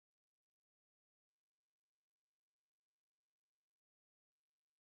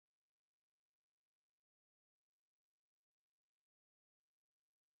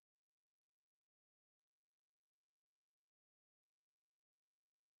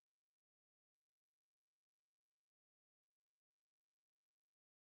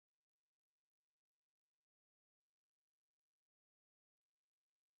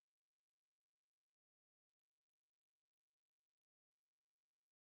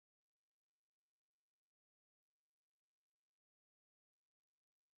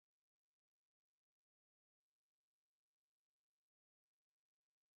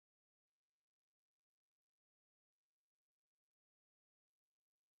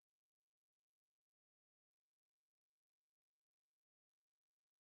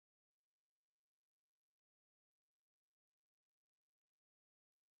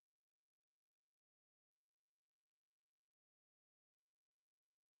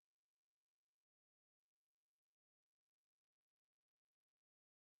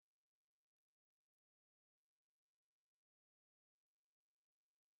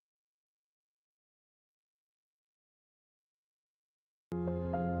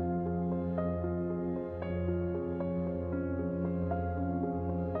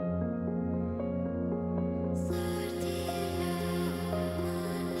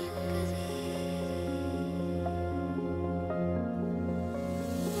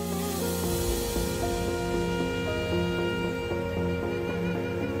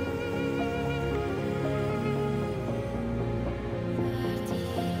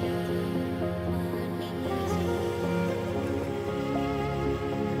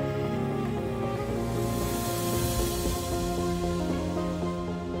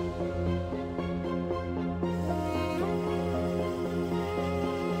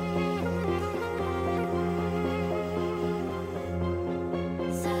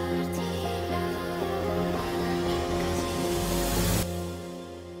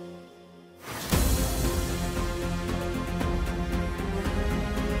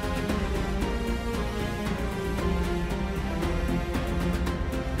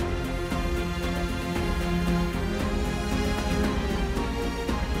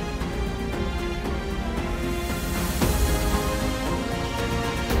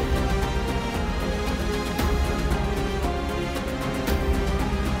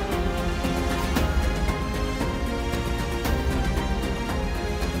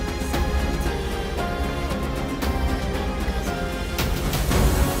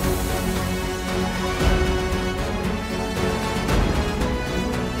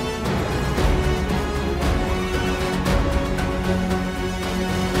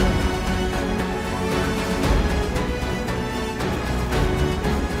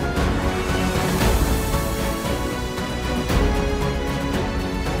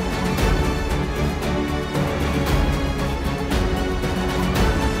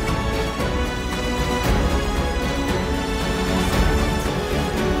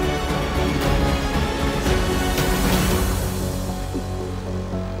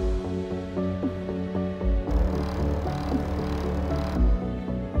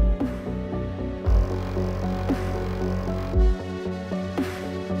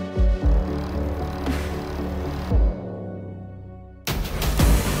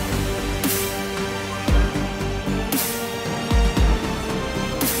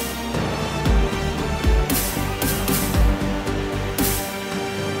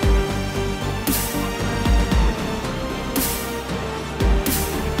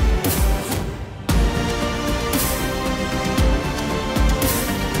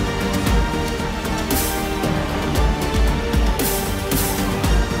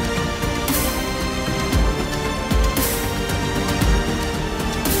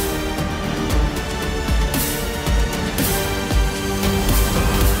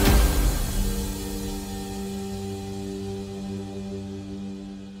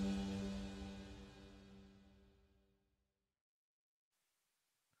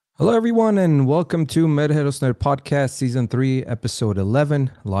Hello, everyone, and welcome to Mer Herosner Podcast, Season 3, Episode 11,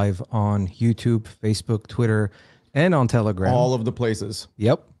 live on YouTube, Facebook, Twitter, and on Telegram. All of the places.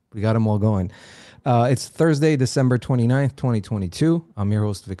 Yep, we got them all going. It's Thursday, December 29th, 2022. I'm your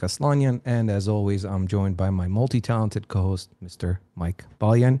host, Vik Aslanyan, and as always, I'm joined by my multi-talented co-host, Mr. Mike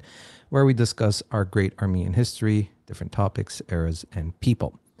Balyan, where we discuss our great Armenian history, different topics, eras, and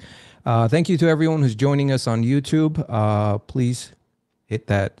people. Thank you to everyone who's joining us on YouTube. Please hit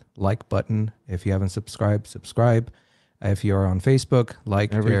that like button. If you haven't subscribed, subscribe. If you're on Facebook,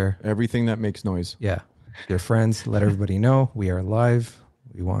 share. Everything that makes noise. Yeah. Your friends, let everybody know we are live.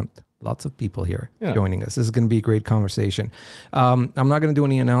 We want lots of people here joining us. This is going to be a great conversation. I'm not going to do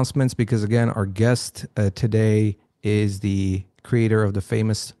any announcements because, again, our guest today is the creator of the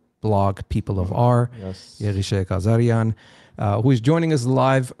famous blog People of R, Yegishe Kazarain, who is joining us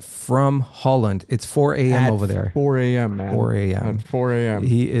live from Holland. It's 4 a.m. over there. 4 a.m., man. 4 a.m. At 4 a.m.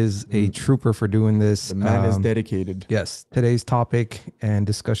 He is a trooper for doing this. The man is dedicated. Yes. Today's topic and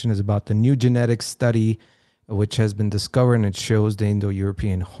discussion is about the new genetic study, which has been discovered, and it shows the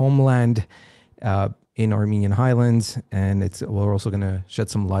Indo-European homeland in Armenian Highlands. And we're also going to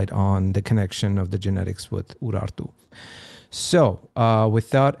shed some light on the connection of the genetics with Urartu. So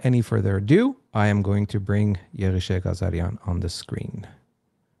without any further ado, I am going to bring Yegishe Kazarain on the screen.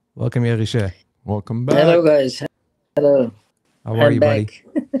 Welcome, Yegishe. Welcome back. Hello, guys. Hello. How are you, back.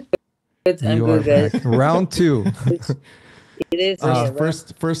 buddy? Good. I'm good, guys. Back. Round 2. It is.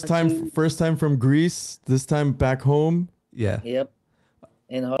 First time from Greece. This time back home. Yeah. Yep.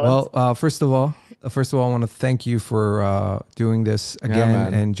 In Holland. Well, first of all, I want to thank you for doing this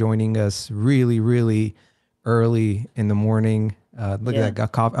again and joining us really, really early in the morning. Look at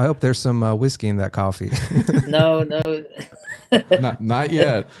that coffee. I hope there's some whiskey in that coffee. No. Not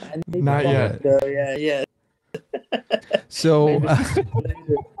yet. Not yet. No, yeah. So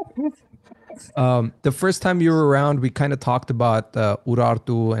the first time you were around, we kind of talked about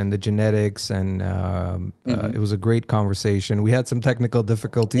Urartu and the genetics, and it was a great conversation. We had some technical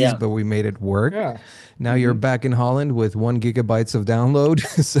difficulties, but we made it work. Yeah. Now you're back in Holland with 1 gigabyte of download,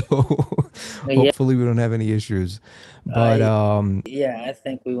 so hopefully we don't have any issues. But I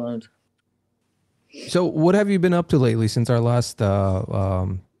think we won't. So what have you been up to lately since our last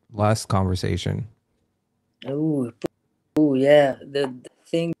conversation? Oh, yeah. The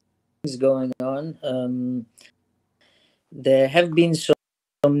things going on. There have been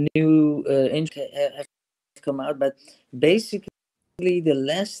some new have come out, but basically the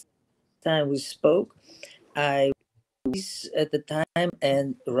last time we spoke, I was at the time,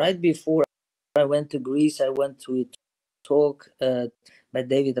 and right before I went to Greece, I went to a talk by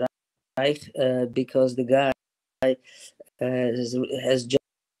David Reich because the guy has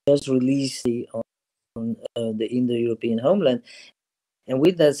just released on the Indo-European Homeland, and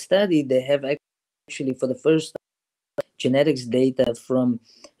with that study, they have actually for the first time genetics data from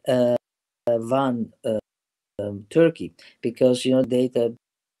Van, Turkey, because data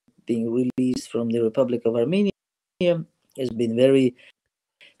being released from the Republic of Armenia has been very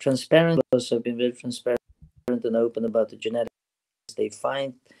transparent, also been very transparent and open about the genetics they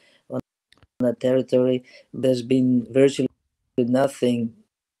find on that territory. There's been virtually nothing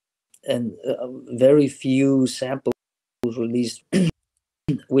and very few samples released,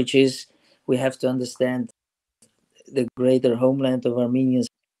 which is, we have to understand, the greater homeland of Armenians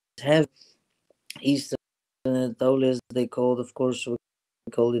have Eastern Anatolia, they called, of course, we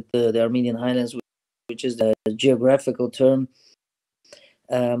call it the Armenian Highlands, which is the geographical term.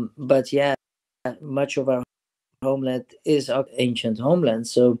 But yeah, much of our homeland is our ancient homeland.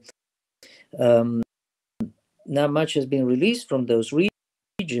 So not much has been released from those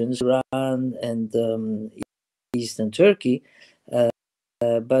regions, Iran and Eastern Turkey.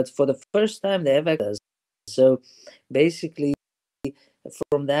 But for the first time, they have access. So basically,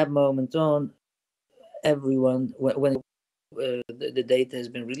 from that moment on, everyone, when the data has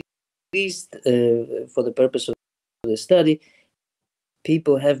been released for the purpose of the study,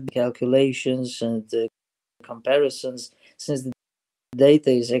 people have calculations and comparisons. Since the data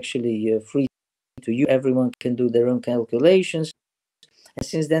is actually free to use, everyone can do their own calculations. And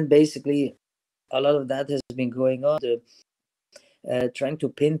since then, basically, a lot of that has been going on, trying to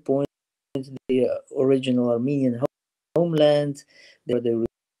pinpoint the original Armenian homeland, where they're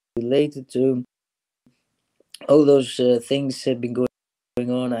related to. All those things have been going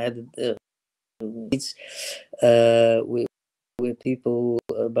on. I had with people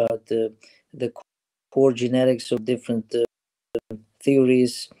about the core genetics of different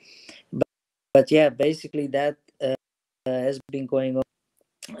theories, but yeah, basically that has been going on.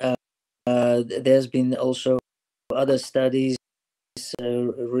 There's been also other studies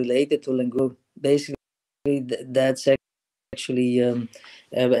related to linguistics. Basically, that's actually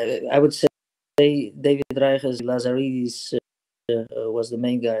I would say David Reicher's Lazaridis was the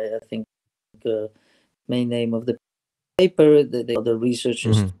main guy. I think main name of the paper. The other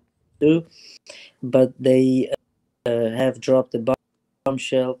researchers too, but they have dropped the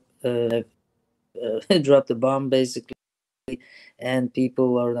bombshell. Dropped the bomb basically, and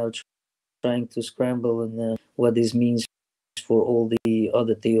people are now trying to scramble and what this means for all the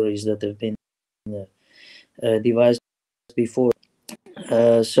other theories that have been devised before.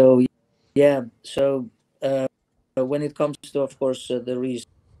 So yeah, so when it comes to, of course, the research,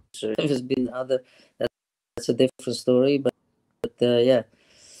 there's been other. That's a different story, but yeah.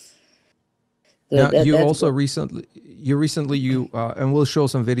 Now, you That's also recently, and we'll show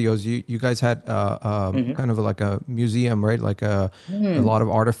some videos. You guys had kind of like a museum, right? Like a lot of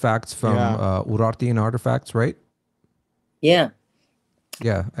artifacts from Urartian artifacts, right? Yeah.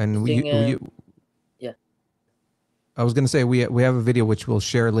 Yeah, and yeah. I was gonna say we have a video which we'll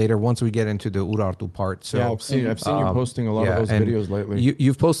share later once we get into the Urartu part. So yeah, I've seen you posting a lot of those videos lately.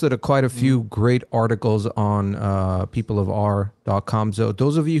 You've posted quite a few great articles on peopleofr.com. So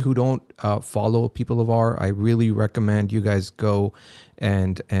those of you who don't follow People of R, I really recommend you guys go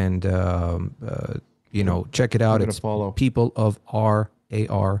and check it out. It's People of R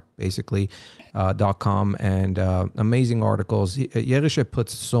basically .com, and amazing articles. Yegishe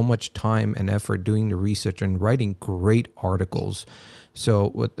puts so much time and effort doing the research and writing great articles.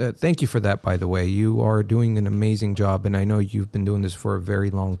 So thank you for that, by the way. You are doing an amazing job, and I know you've been doing this for a very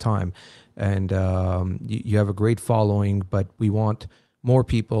long time, and you have a great following, but we want more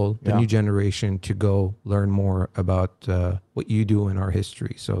people, the new generation, to go learn more about what you do in our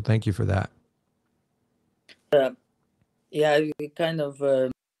history. So thank you for that. Yeah, kind of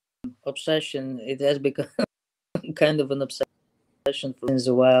obsession. It has become kind of an obsession for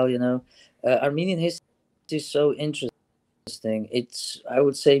a while, Armenian history is so interesting. It's, I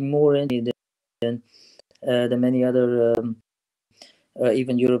would say, more interesting than many other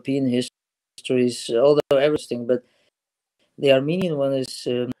even European histories, although everything. But the Armenian one is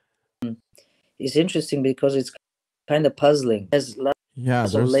interesting because it's kind of puzzling. It has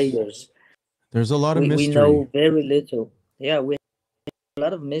lots of layers. There's a lot of mystery. We know very little. Yeah, we have a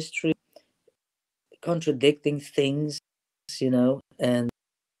lot of mystery, contradicting things, and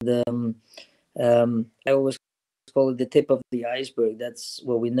I always call it the tip of the iceberg. That's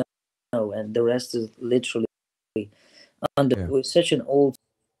what we know, and the rest is literally we're such an old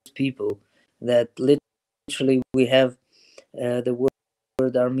people that literally we have the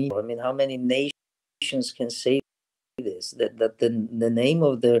word Armenia. I mean, how many nations can say this? That the name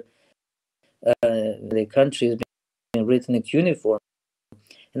of the country has been written in cuneiform,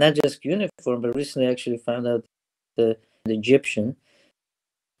 and not just cuneiform, but recently I actually found out the Egyptian,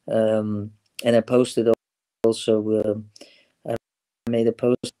 and I posted also. I made a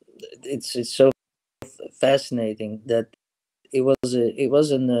post. It's so fascinating that it was an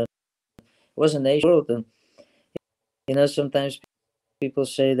Asian world, and sometimes people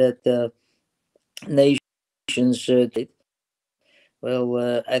say that nations.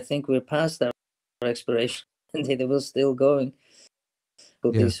 Well, I think we're past our exploration. They were still going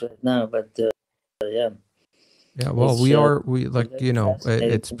with this right now, but yeah. Yeah, well,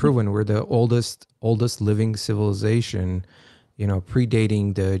 it's proven we're the oldest living civilization,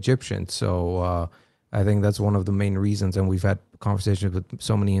 predating the Egyptians. So I think that's one of the main reasons, and we've had conversations with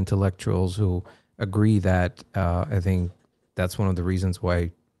so many intellectuals who agree that I think that's one of the reasons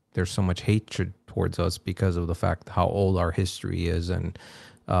why there's so much hatred towards us, because of the fact how old our history is, and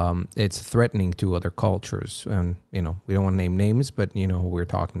it's threatening to other cultures. And we don't want to name names, but who we're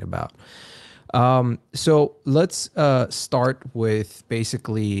talking about. So let's start with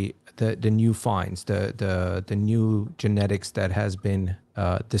basically the new finds, the new genetics that has been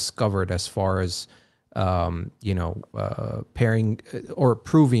discovered as far as pairing or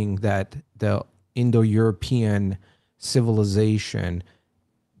proving that the Indo-European civilization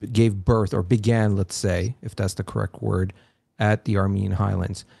gave birth, or began, let's say, if that's the correct word, at the Armenian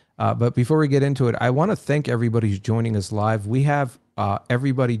Highlands. But before we get into it, I want to thank everybody who's joining us live. We have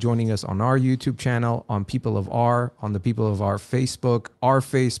everybody joining us on our YouTube channel, on People of R, on the People of R Facebook, our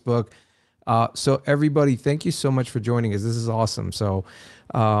Facebook. So everybody, thank you so much for joining us. This is awesome. So,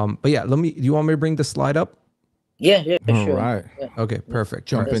 but yeah, do you want me to bring the slide up? Yeah, sure. All right. Yeah. Okay, perfect.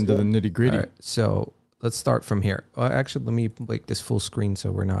 Jump into the nitty gritty. All right, so let's start from here. Actually, let me make this full screen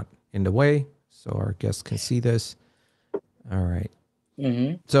so we're not in the way, so our guests can see this. All right.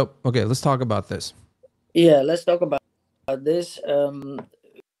 Mm-hmm. So, okay, let's talk about this. Yeah, let's talk about this.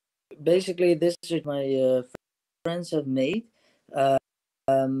 Basically, this is my friends have made.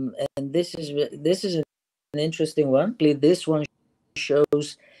 And this is an interesting one. This one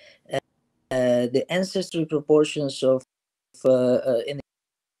shows the ancestry proportions of in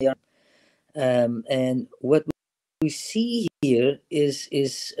the and what we see here is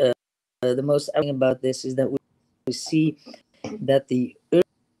the most thing about this is that we see that the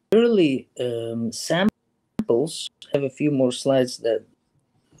early samples have a few more slides that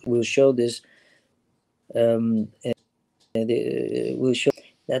will show this. Will show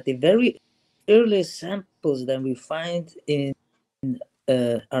that the very earliest samples that we find in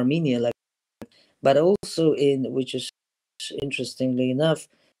Armenia, like, but also in, which is interestingly enough,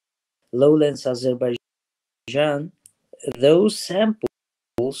 lowlands Azerbaijan, those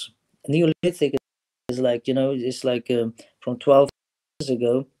samples, Neolithic is like, it's like from 12 years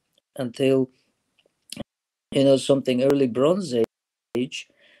ago until, something early Bronze Age,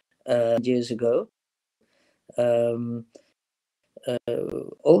 years ago.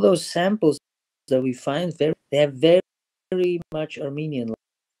 All those samples that we find, they are very, very much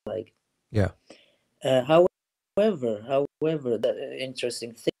Armenian-like. Yeah. However, the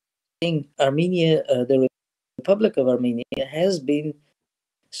interesting thing, Armenia, the Republic of Armenia, has been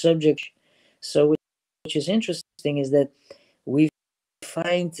subject. So, which is interesting is that we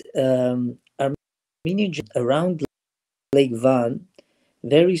find Armenian around Lake Van,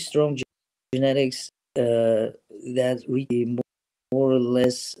 very strong genetics that really more or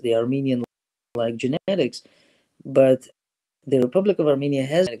less the Armenian-like genetics, but the Republic of Armenia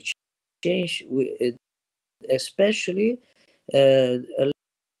has changed, especially a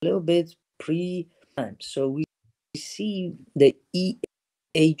little bit pre-time. So we see the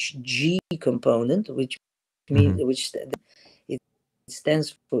EHG component, which means it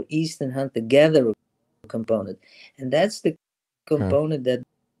stands for Eastern Hunter-Gatherer component, and that's the component that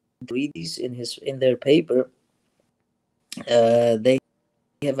Reedis in their paper they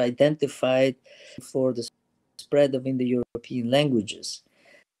have identified for the spread of Indo-European languages.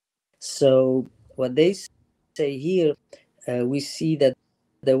 So what they say here, we see that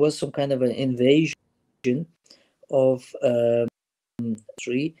there was some kind of an invasion of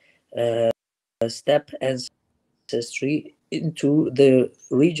steppe ancestry into the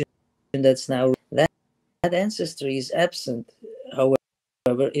region that's now that ancestry is absent,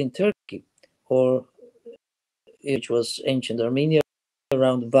 however, in Turkey, or which was ancient Armenia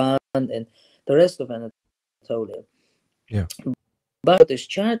around Van and the rest of Anatolia. Yeah. But this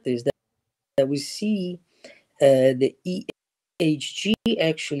chart is that we see the EHG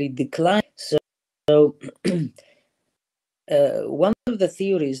actually decline. So one of the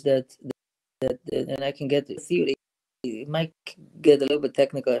theories that and I can get the theory, it might get a little bit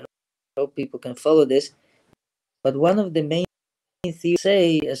technical. I hope people can follow this. But one of the main theories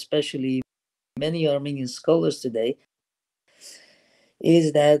say, especially many Armenian scholars today,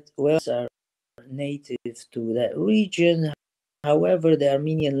 is that Welsh are native to that region. However, the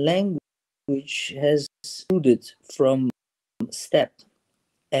Armenian language has rooted from steppe,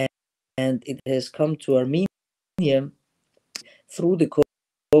 and it has come to Armenia through the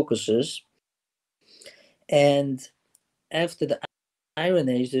Caucasus. And after the Iron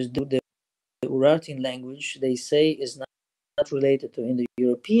Age, there's the Urartian language, they say, is not related to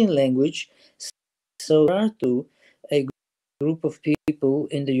Indo-European language. So Urartu, a group of people,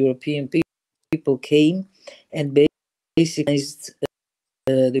 Indo-European people, came and basically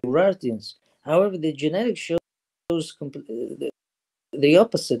the Urartians. However, the genetics shows the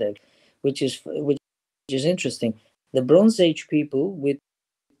opposite, which is interesting. The Bronze Age people with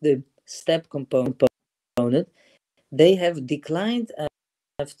the steppe component, they have declined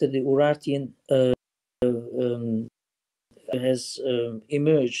after the Urartian has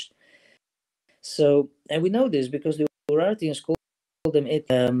emerged. So, and we know this because the Urartians call them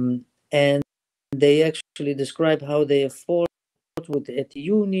and they actually describe how they have fought with the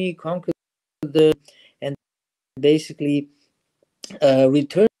Eteuni, conquered them, and basically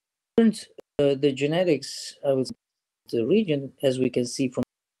returned the genetics of the region, as we can see from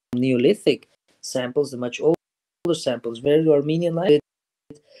Neolithic samples, the much older samples, very Armenian-like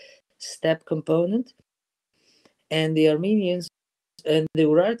steppe component, and the Armenians and the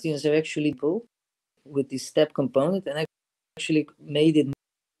Urartians have actually pulled with the steppe component and actually made it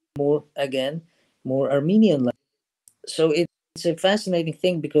more Armenian-like. So it's a fascinating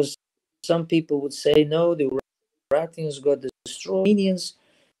thing because some people would say no, the Urartians got destroyed. Armenians,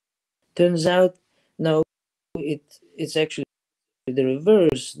 turns out no, it's actually the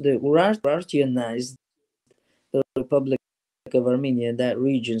reverse. The Urartianized the Republic of Armenia and that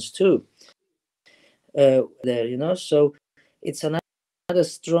regions too. There, so it's another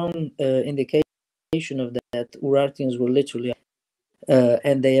strong indication of that Urartians were literally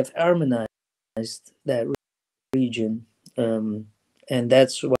and they have Armenized that region, and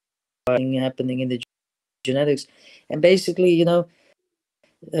that's what's happening in the genetics. And basically, I'm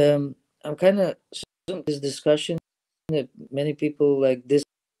kind of this discussion that many people like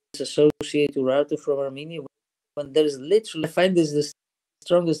disassociate Urartu from Armenia, when there's literally, I find this the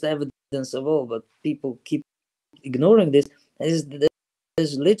strongest evidence of all, but people keep ignoring this.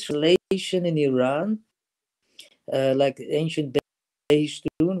 There's literal relation in Iran, like ancient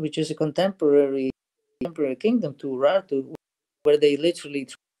Beishtun, which is a contemporary kingdom to Urartu, where they literally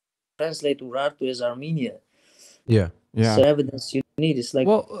translate Urartu as Armenia. Yeah. Yeah. So evidence you need is like,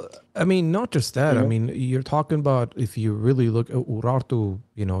 Well, I mean, not just that. I know? mean, you're talking about, if you really look at Urartu,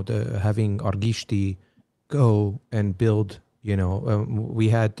 having Argishti go and build, we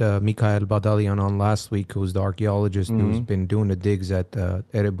had Mikhail Badalian on last week, who's the archaeologist who's been doing the digs at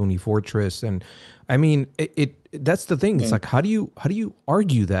Erebuni Fortress. And I mean, that's the thing. It's like, how do you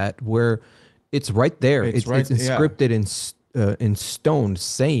argue that where it's right there? It's right, it's inscripted in stone,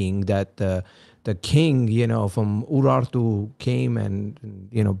 saying that the king, from Urartu came and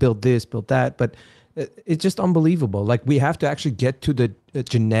built this, built that. But it's just unbelievable. Like, we have to actually get to the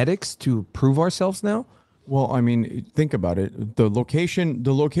genetics to prove ourselves now. Well, I mean, think about it. The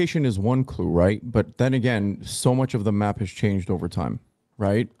location is one clue, right? But then again, so much of the map has changed over time,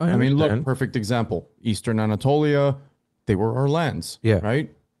 right? I mean, look, perfect example. Eastern Anatolia, they were our lands,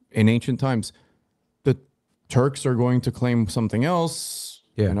 right? In ancient times. The Turks are going to claim something else,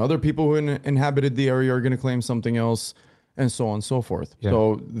 and other people who inhabited the area are going to claim something else, and so on and so forth.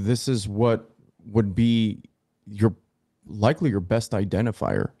 So this is what would be likely your best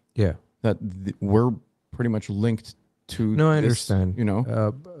identifier. Yeah. That we're pretty much linked to. No, I understand.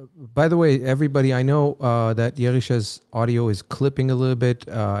 By the way, everybody, I know that Yegishe's audio is clipping a little bit.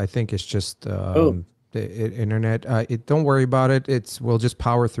 I think it's just the internet. Don't worry about it. We'll just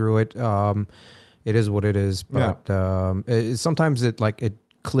power through it. It is what it is. But sometimes it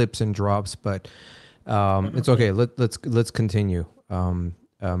clips and drops, but it's okay. Let's continue. Do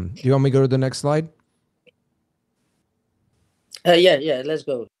you want me to go to the next slide? Yeah, let's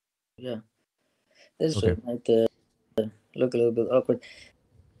go. Yeah, this might look a little bit awkward.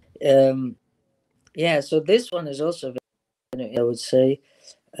 Yeah, so this one is also very, I would say.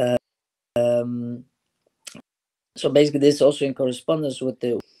 So basically, this is also in correspondence with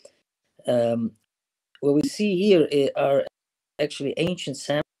the what we see here are actually ancient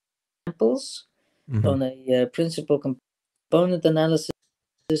samples on a principal component analysis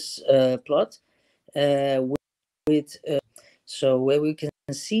plot with so where we can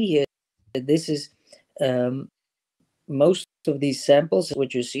see here that this is most of these samples,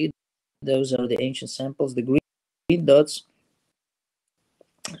 what you see, those are the ancient samples. The green dots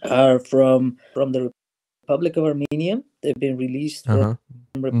are from the Republic of Armenia. They've been released from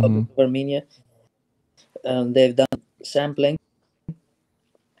Republic of Armenia. They've done sampling,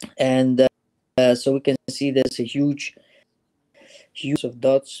 and so we can see there's a huge of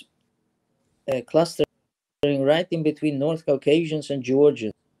dots clustering right in between North Caucasians and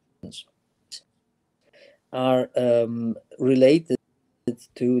Georgians, are related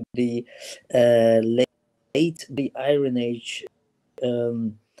to the late the Iron Age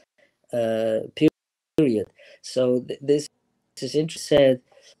period. So this is interesting,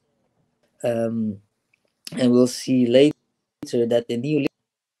 and we'll see later that the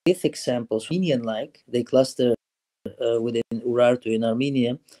Neolithic samples, Armenian-like, they cluster within Urartu in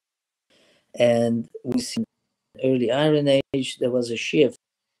Armenia, and we see early Iron Age there was a shift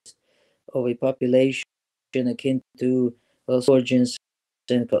of a population akin to Georgians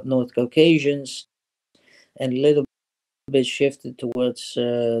and North Caucasians, and a little bit shifted towards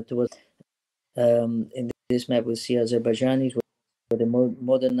in this map we see Azerbaijanis, where the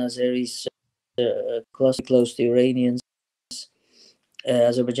modern Azeris close to Iranians.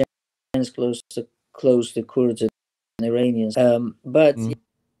 Azerbaijan is close to Kurds and Iranians. But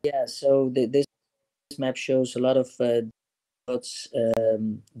yeah, so this map shows a lot of dots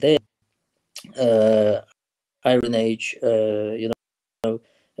there. Iron Age,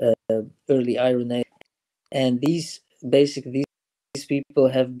 early Iron Age, and these people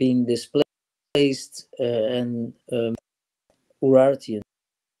have been displaced and Urartian.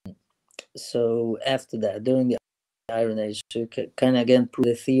 So after that, during the Iron Age, to kind of again prove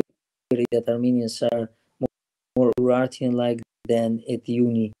the theory that Armenians are more Urartian-like than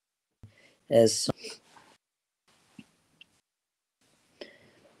Etyuni.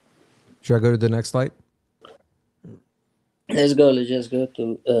 Should I go to the next slide? Let's just go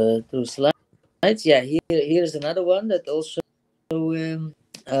to slides. Yeah, here's another one that also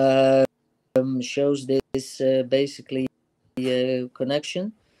shows this basically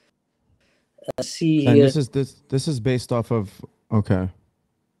connection. See And here. this is based off of, okay.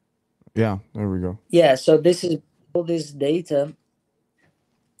 Yeah, there we go. Yeah, so this is all this data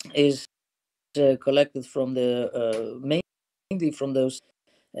is collected from the mainly from those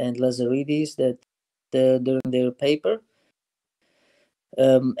and Lazaridis that during their paper,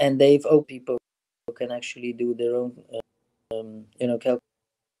 and they've people can actually do their own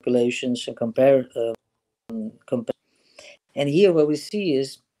calculations and compare. And here what we see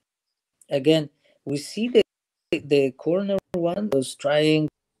is, again, we see the corner one, those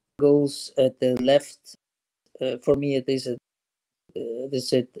triangles at the left. For me, it is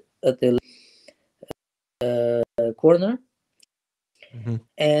at the corner,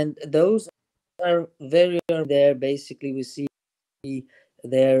 and those are very there. Basically, we see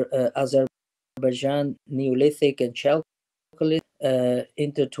there Azerbaijan Neolithic and Chalcolithic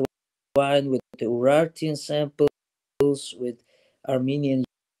intertwined with the Urartian samples, with Armenian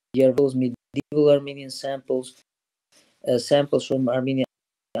medieval Armenian samples, samples from Armenia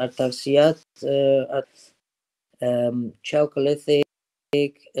Artaxiat, Chalcolithic,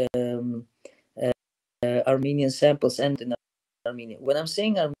 Armenian samples, and in Armenia. When I'm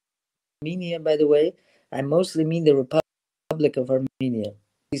saying Armenia, by the way, I mostly mean the Republic of Armenia.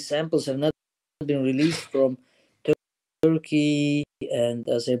 These samples have not been released from Turkey and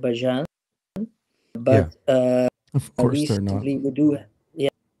Azerbaijan, but of course recently we do.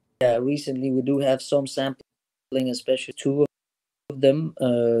 Recently we do have some sampling, especially two of them.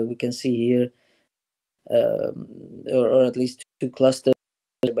 We can see here, or at least two clusters,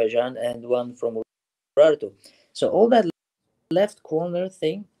 Azerbaijan and one from Urartu. So all that left corner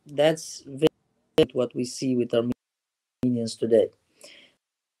thing, that's what we see with Armenians today.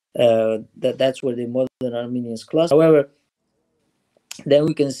 That's where the modern Armenians cluster. However, then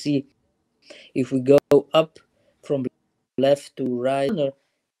we can see, if we go up from left to right,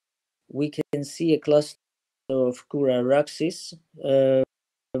 we can see a cluster of Kura-Araxes,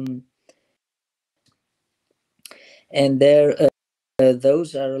 and there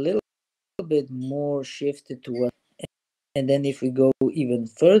those are a little bit more shifted towards. And then if we go even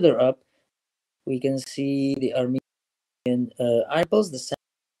further up, we can see the Armenian samples, the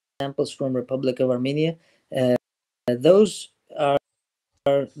samples from Republic of Armenia. Those are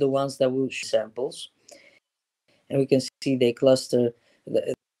the ones that will samples, and we can see they cluster.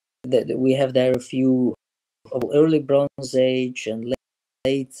 We have there a few of early Bronze Age and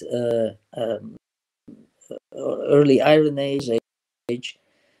late early Iron Age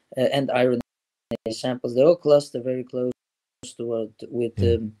and Iron Age samples. They all cluster very close to with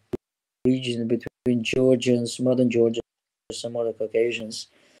the region between Georgians, modern Georgians, some other Caucasians.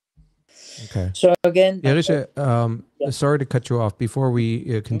 Okay. So again, Yegishe, sorry to cut you off. Before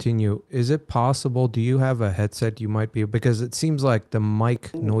we continue, is it possible? Do you have a headset you might be, because it seems like the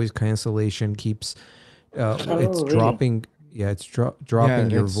mic noise cancellation keeps it's dropping. Yeah, it's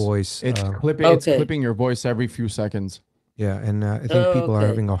dropping your voice. It's clipping. It's clipping your voice every few seconds. Yeah, and I think people are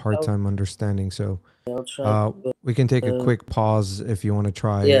having a hard time understanding. So we can take a quick pause if you want to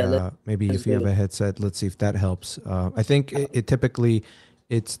try. Maybe if you have a headset, let's see if that helps. I think it typically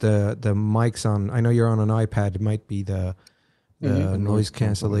it's the mics on. I know you're on an iPad. It might be the noise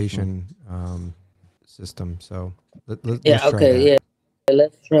cancellation system. So let's try that.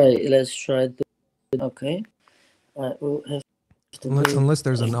 Let's try. Okay. We'll have unless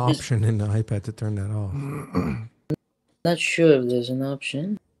there's an option in the iPad to turn that off. Not sure if there's an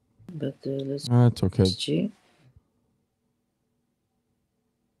option, but let's. That's okay. See.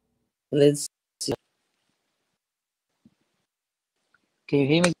 Let's see. Can you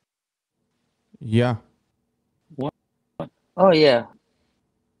hear me? Yeah. What? Oh yeah.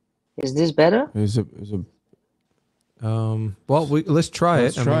 Is this better? Well, let's try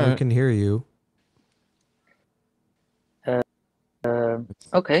it. I mean, we can hear you.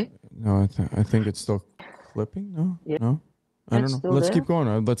 Okay. No, I think it's still clipping. No, yeah. No, I don't know. Let's keep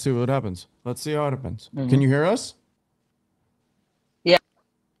going. Let's see what happens. Let's see how it happens. Can you hear us? Yeah.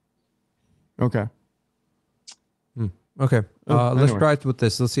 Okay. Okay. Let's try it with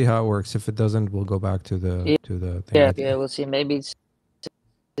this. Let's see how it works. If it doesn't, we'll go back to the thing. Yeah. We'll see. Maybe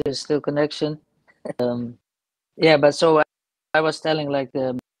there's still connection. Yeah, but so I was telling like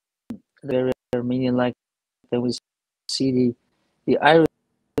the Armenian, like that we see the Irish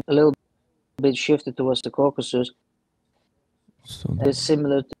a little bit shifted towards the Caucasus. So it's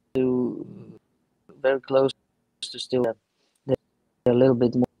similar to very close to still they're a little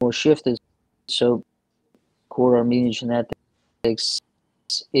bit more shifted. So core Armenian genetics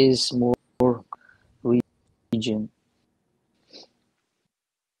is more region.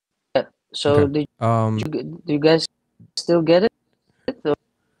 Yeah. So do you guys still get it?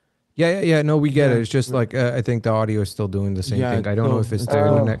 Yeah. No, we get Yeah. it. It's just like I think the audio is still doing the same thing. I don't know if it's the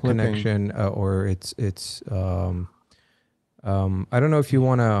internet connection or it's. I don't know if you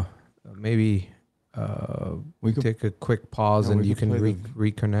want to maybe we could take a quick pause and you can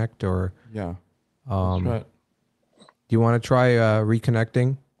reconnect or yeah. Let's try it. Do you want to try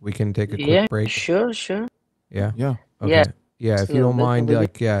reconnecting? We can take a quick break. Sure. Yeah. Yeah. Okay. Yeah, if you So don't mind,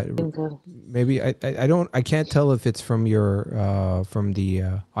 like, yeah, into- maybe I can't tell if it's from your from the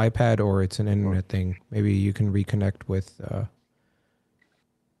iPad or it's an internet thing. Maybe you can reconnect with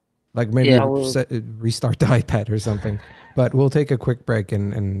like maybe I will, restart the iPad or something. But we'll take a quick break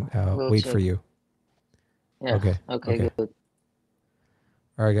and we'll wait check. for you. Yeah. Okay. Okay. Good.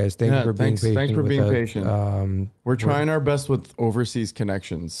 All right, guys. Thank you for being patient. Thanks for with being us. patient. We're trying our best with overseas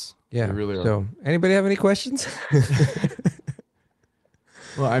connections. Yeah. We really are. So, anybody have any questions?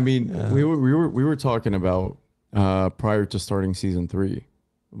 Well, I mean, we were talking about prior to starting season 3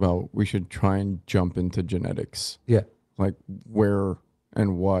 about we should try and jump into genetics. Yeah. Like where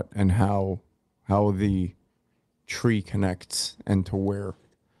and what and how the tree connects and to where.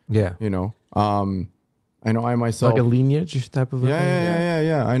 Yeah. You know. I know I myself like a lineage type of a thing.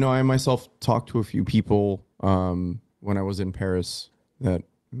 Yeah. I know I myself talked to a few people when I was in Paris that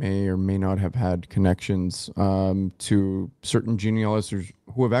may or may not have had connections to certain genealogists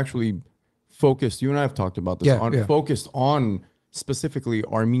who have actually focused. You and I have talked about this. Focused on specifically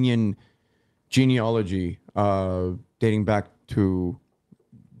Armenian genealogy, dating back to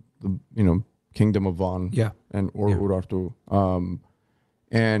the Kingdom of Van and Urartu,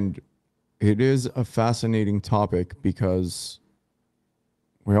 and it is a fascinating topic because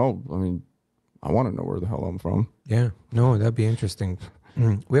I want to know where the hell I'm from. Yeah, no, that'd be interesting.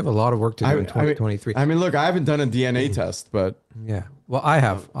 We have a lot of work to do in 2023. I mean, look, I haven't done a DNA test, but yeah, well, I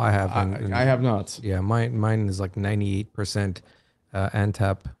have. I have not. Yeah, mine is like 98%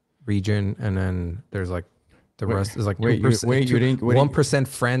 Antap region, and then there's like the rest is like 2%. You didn't 1%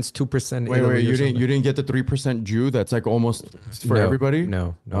 France, 2% Italy. You didn't get the 3% Jew. That's like almost for everybody.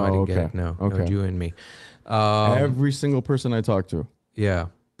 No, I didn't get it. No Jew in me. Every single person I talked to. Yeah,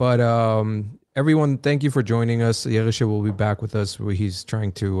 but everyone, thank you for joining us. Yegishe will be back with us. He's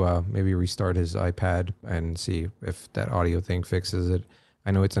trying to maybe restart his iPad and see if that audio thing fixes it.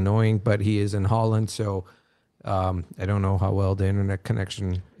 I know it's annoying, but he is in Holland, so I don't know how well the internet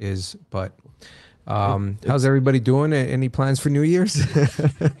connection is, but how's everybody doing? Any plans for New Year's?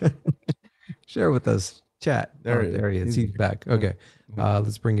 Share with us. Chat. There he is. He's back. Okay.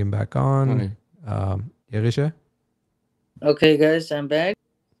 Let's bring him back on. Yegishe? Okay, guys, I'm back.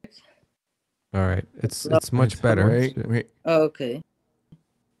 All right. It's much better. Wait. Oh, okay.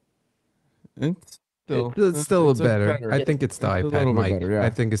 It's still better. I think it's the iPad mic. Better, yeah. I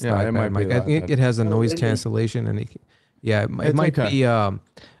think it's the iPad mic. I think it has a noise cancellation, and it might be a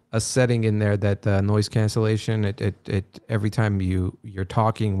setting in there that noise cancellation. It every time you're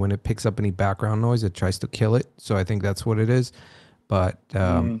talking, when it picks up any background noise, it tries to kill it. So I think that's what it is. But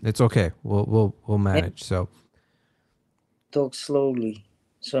it's okay. We'll manage. So talk slowly,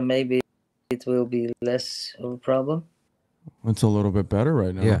 so maybe it will be less of a problem. It's a little bit better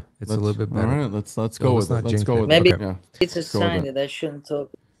right now. Yeah, it's a little bit better. All right, let's go with it. Let's go with it. Maybe Okay. it's a sign that I shouldn't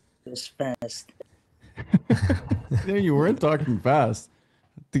talk as fast. Yeah, you weren't talking fast.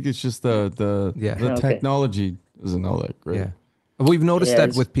 I think it's just the technology isn't all that great. Yeah. We've noticed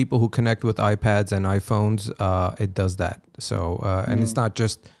that with people who connect with iPads and iPhones, it does that. So, and it's not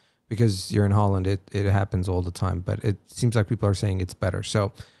just because you're in Holland, it happens all the time, but it seems like people are saying it's better.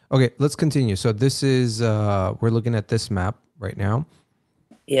 So, okay, let's continue. So this is, we're looking at this map right now.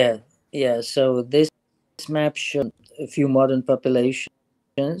 Yeah. So this map shows a few modern populations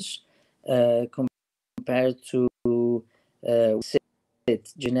compared to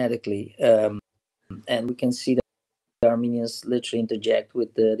it genetically. And we can see that the Armenians literally interject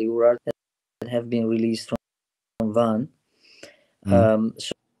with the Urartu that have been released from Van.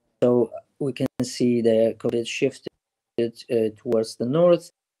 So we can see the COVID shifted towards the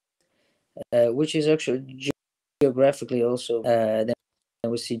north, which is actually geographically also. Then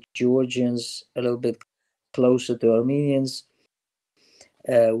we see Georgians a little bit closer to Armenians.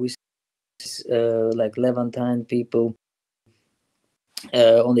 We see like Levantine people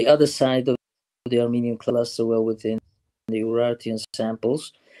on the other side of the Armenian cluster, well within the Urartian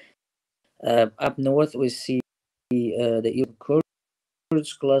samples. Up north, we see the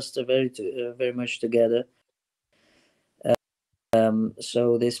Kurds cluster very much together.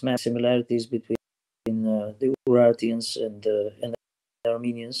 So this map similarities between the Urartians and the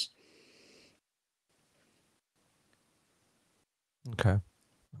Armenians. Okay,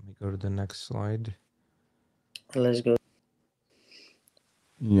 let me go to the next slide. Let's go.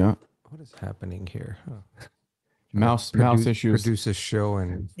 Yeah. What is happening here? Mouse issues. Produce a show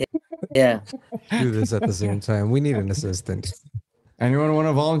and Yeah. do this at the same time. We need an assistant. Anyone want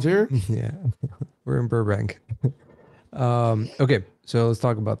to volunteer? Yeah, we're in Burbank. Okay, so let's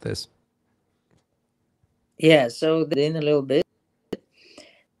talk about this. Yeah, so in a little bit.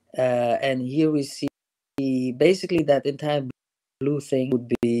 And here we see basically that entire blue thing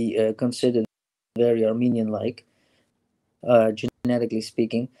would be considered very Armenian-like, genetically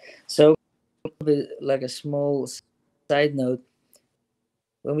speaking. So, like a small side note,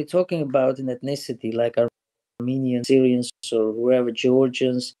 when we're talking about an ethnicity like Armenian, Syrians, or whoever,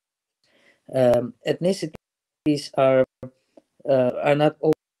 Georgians, ethnicities are not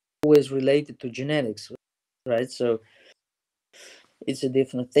always related to genetics, right? So it's a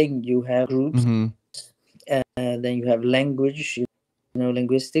different thing. You have groups, and then you have language,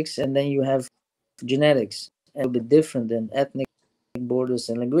 linguistics, and then you have genetics. A little bit different than ethnic borders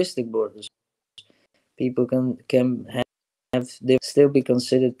and linguistic borders. People can have they still be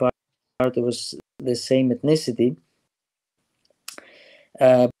considered part of the same ethnicity,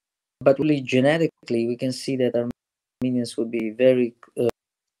 but really genetically, we can see that Armenians would be very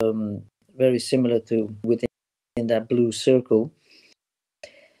very similar to within that blue circle.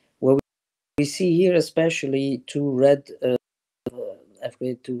 What we see here, especially two red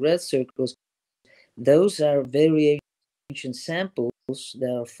circles, those are very ancient samples that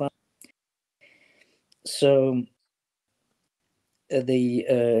are found. So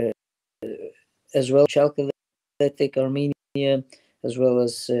the as well Chalcolithic Armenia, as well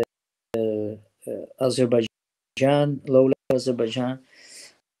as Azerbaijan, Lower Azerbaijan,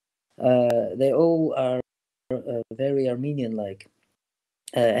 they all are very Armenian-like.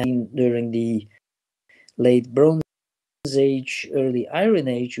 And during the late Bronze Age, early Iron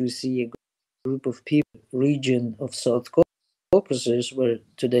Age, we see a group of people, region of South Caucasus, where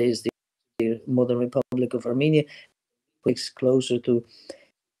today is the modern Republic of Armenia, which is closer to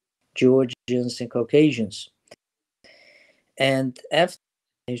Georgians and Caucasians. And after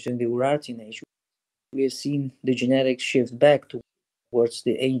during the Urartu age, we have seen the genetics shift back towards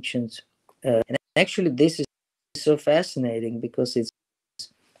the ancient. And actually, this is so fascinating because it's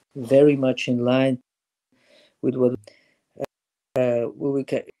very much in line with what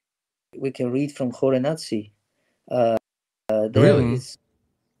we can read from Khorenatsi. Really?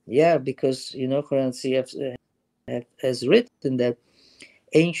 Yeah, because Khorenatsi has written that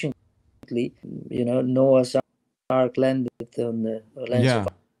anciently, Noah's Ark landed on the lands of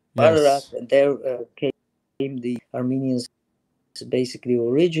Ararat, and there came the Armenians. Basically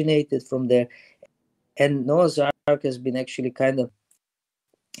originated from there, and Noah's Ark has been actually kind of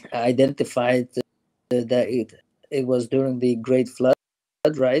identified that it was during the Great Flood,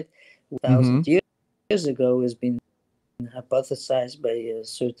 right? 1,000 years ago, has been hypothesized by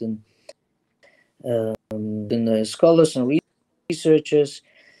certain scholars and researchers,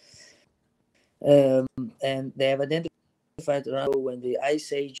 and they have identified around when the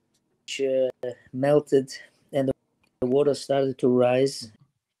ice age melted and the water started to rise.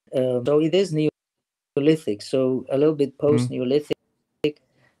 So it is Neolithic, so a little bit post-Neolithic.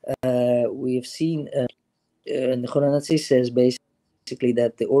 We've seen, and Khorenatsi says basically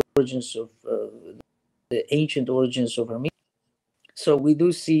that the origins of the ancient origins of Armenia. So we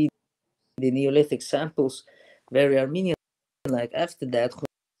do see the Neolithic samples very Armenian. Like after that,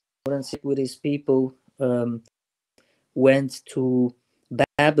 Khorenatsi with his people went to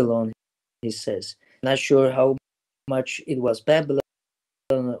Babylon. He says, not sure how much it was Babylon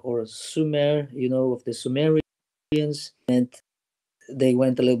or Sumer, of the Sumerians, and they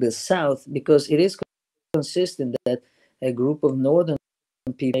went a little bit south because it is consistent that a group of northern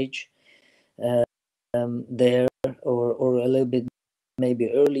people there or a little bit maybe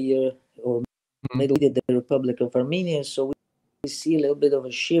earlier or middle of the Republic of Armenia. So we see a little bit of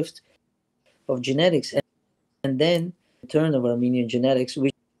a shift of genetics and then return of Armenian genetics,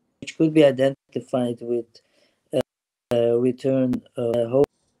 which could be identified with return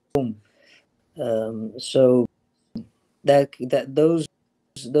home. So that those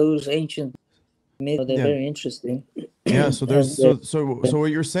ancient myths, they're very interesting. Yeah, so there's so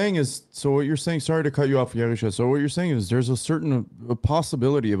what you're saying is sorry to cut you off, Yegishe. So what you're saying is there's a certain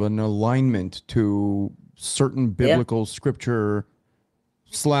possibility of an alignment to certain biblical scripture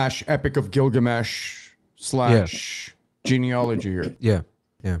 / Epic of Gilgamesh / genealogy here. Yeah.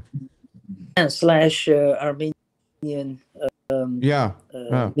 / Armenian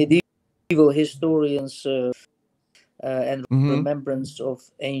medieval historians and remembrance of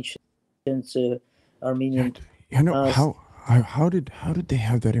ancient Armenian. How did they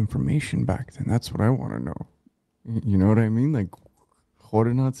have that information back then? That's what I want to know. You know what I mean? Like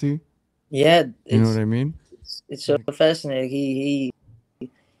Horenatsi. Yeah, You know what I mean? it's so fascinating. He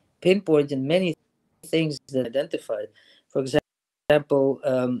pinpointed many things that identified. For example,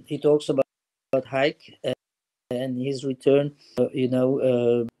 he talks about Hike and his return.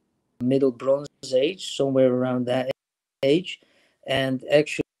 Middle Bronze Age, somewhere around that age, and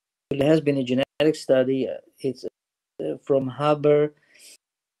actually there has been a genetic study. It's from Haber,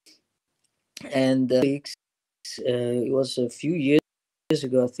 and it was a few years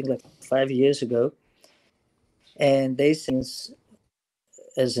ago, I think like 5 years ago, and they since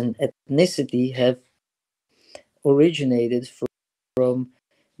as an ethnicity have originated from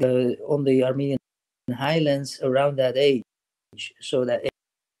on the Armenian Highlands around that age. So that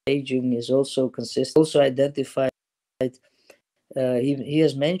aging is also consistent. Also identified. He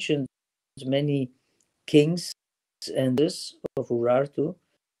has mentioned many kings and this of Urartu.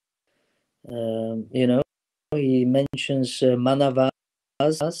 He mentions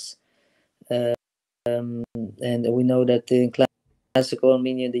Manavas, and we know that in classical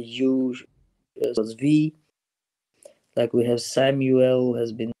Armenian the U was V. Like we have Samuel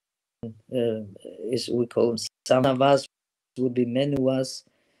has been is we call him Samavas, would be Menuas.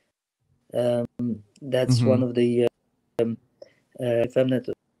 That's one of the if I'm not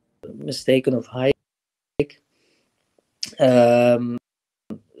mistaken of Hike.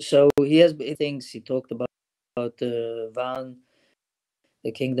 So he has things he talked about Van,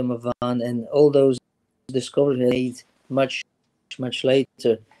 the kingdom of Van, and all those discoveries made much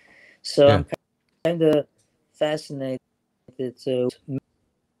later. So I'm kind of fascinated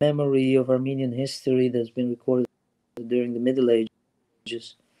memory of Armenian history that's been recorded during the Middle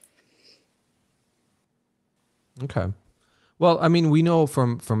Ages. Okay. Well, I mean, we know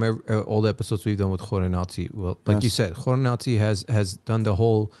from all the episodes we've done with Khorenatsi. Well, like you said, Khorenatsi has done the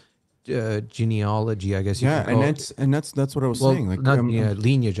whole genealogy, I guess you could call it. And that's what I was saying. Like not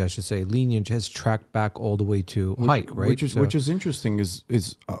lineage, I should say. Lineage has tracked back all the way to Hike, right? Which is interesting. Is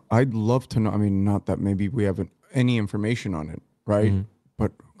I'd love to know. I mean, not that maybe we haven't any information on it, right?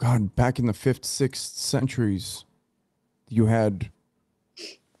 But God, back in the 5th, 6th centuries, you had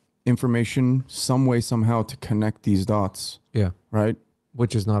information some way somehow to connect these dots. Yeah. Right.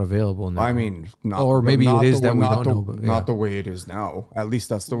 Which is not available now. I mean, or maybe it is that we don't know. But not the way it is now. At least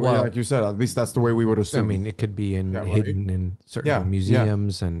that's the way, like you said. At least that's the way we would assume. I mean, it could be hidden in certain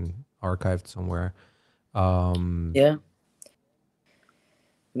museums and archived somewhere. Yeah.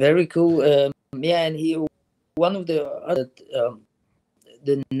 Very cool. And one of the other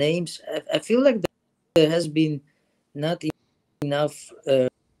the names. I feel like there has been not enough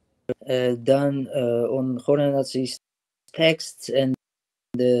done on Khorenatsi's texts and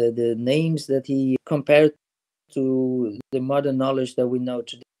the names that he compared to the modern knowledge that we know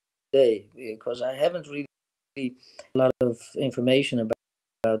today, because I haven't really a lot of information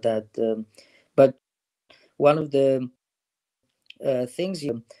about that. But one of the things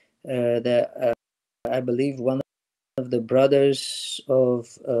that I believe one of the brothers of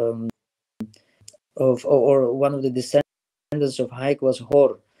or one of the descendants of Haik was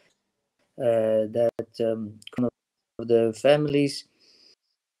Hor, that kind of the families,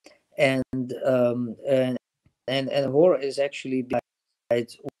 and Hor is actually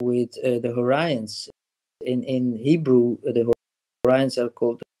with the Horians. In Hebrew, the Horians are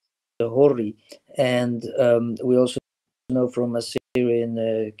called the Hori, and we also know from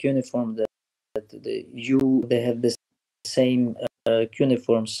Assyrian cuneiform that the U they have the same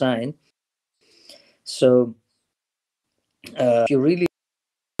cuneiform sign. So if you really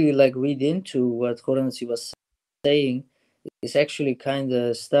like read into what Khorenatsi was saying, it's actually kind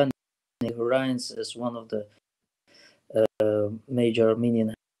of stunning. Horians as one of the major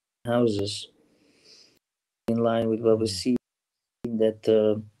Armenian houses, in line with what we see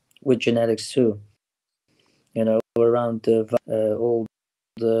that with genetics too. Around all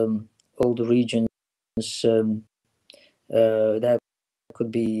the regions that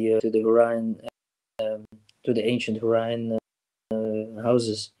could be to the Horian, to the ancient Horian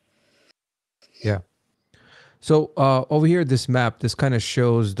houses. Yeah. So over here, this map, this kind of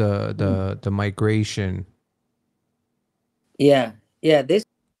shows the migration. Yeah. This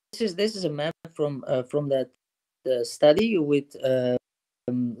is a map from that study with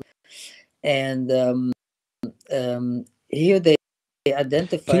and here they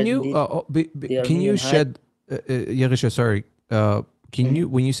identified. Can you can you shed Yegishe, sorry, can you,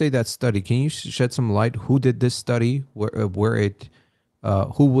 when you say that study, can you shed some light? Who did this study? Where it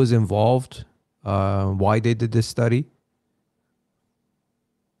who was involved? Why they did this study?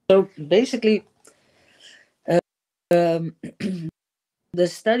 So basically, the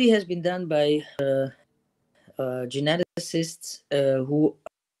study has been done by geneticists who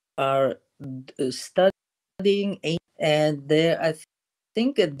are studying, and I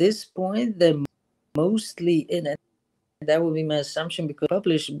think at this point they're mostly in it. That would be my assumption, because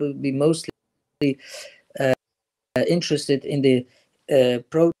published would be mostly interested in the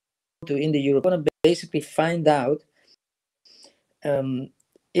Proto-Indo-European. Want to basically find out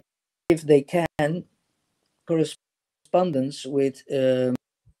if they can correspondence with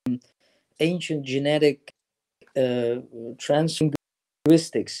ancient genetic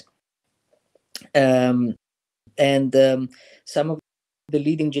translinguistics, and some of the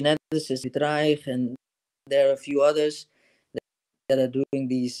leading geneticists, Reich, and there are a few others that are doing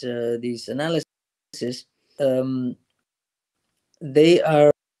these analyses. They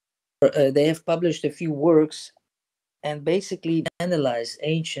have published a few works and basically analyzed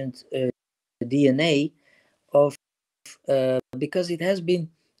ancient DNA of because it has been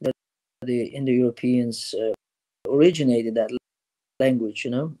the Indo-Europeans originated that language,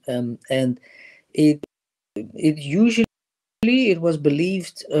 and it usually it was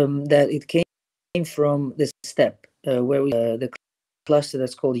believed that it came from the steppe, where we the cluster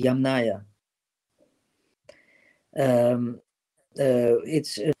that's called Yamnaya.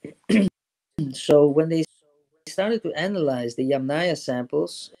 It's so when they started to analyze the Yamnaya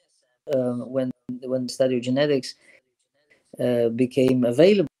samples, when the study of genetics became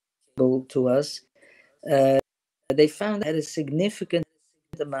available to us, they found that a significant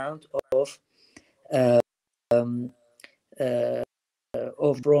amount of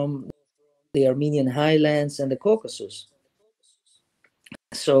from the Armenian Highlands and the Caucasus.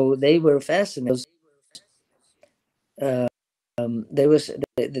 So they were fascinated. They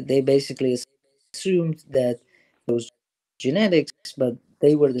basically assumed that those genetics, but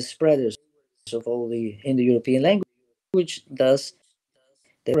they were the spreaders of all the Indo-European language. Thus,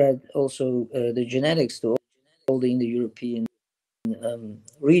 they spread also the genetics to all the Indo-European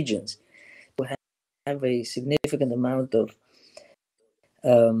regions. To have a significant amount of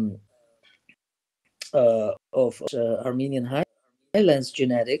Armenian Highlands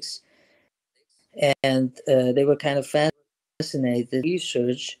genetics, and they were kind of fascinated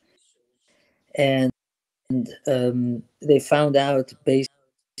research, and they found out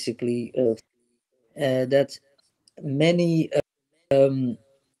basically that many that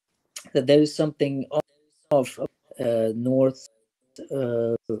there is something of north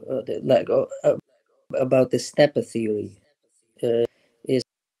like about the steppe theory is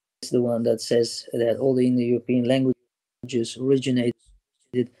the one that says that all the Indo-European languages originated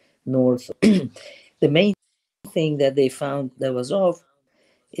north. The main thing that they found that was off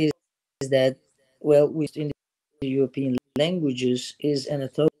is that, well, within the European languages is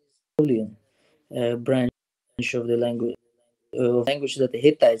Anatolian branch of the language that the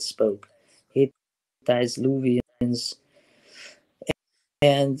Hittites spoke. Hittites, Luvians,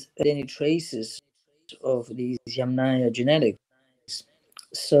 and any traces of these Yamnaya genetics.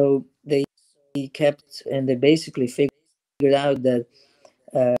 So they kept, and they basically figured out that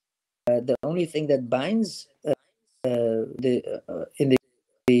the only thing that binds in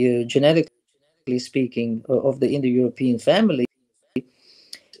the genetically speaking of the Indo-European family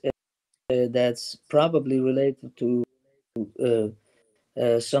that's probably related to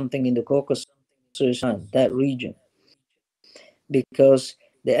something in the Caucasus, that region, because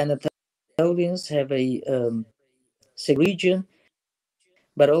the Anatolians have a region,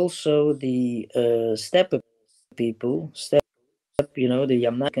 but also the steppe people, the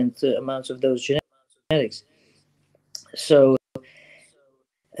Yamnakan amounts of those genetics. So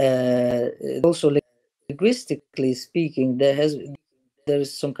also linguistically speaking, there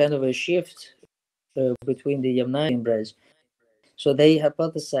is some kind of a shift between the Yamnayan branch. So they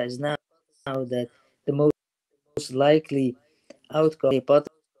hypothesize now that the most likely outcome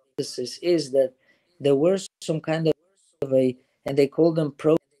hypothesis is that there were some kind of and they call them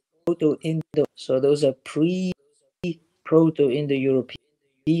Proto-Indo. So those are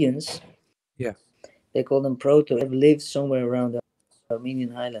Proto-Indo-Europeans. Yeah. They call them Proto. Have lived somewhere around the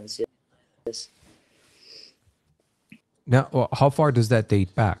Armenian Highlands. Yes. Now, well, how far does that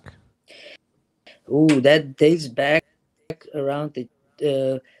date back? Oh, that dates back around the.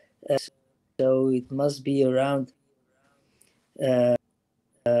 So it must be around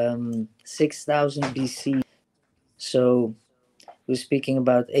 6,000 BC. So we're speaking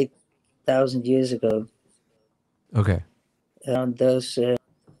about 8,000 years ago. Okay. Around those,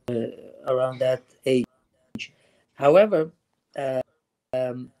 around that age. However,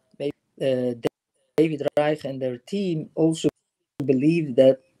 maybe David Reich and their team also believe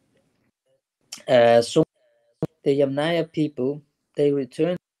that some the Yamnaya people, they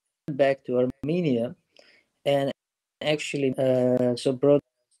returned back to Armenia, and actually so brought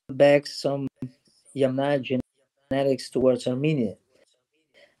back some Yamna genetics towards Armenia.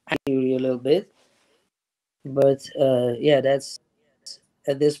 I theory a little bit, but yeah, that's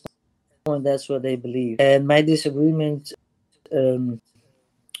at this point that's what they believe. And my disagreement, I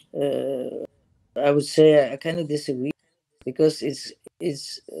would say I kind of disagree because it's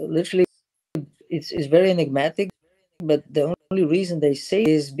literally it's very enigmatic. But the only reason they say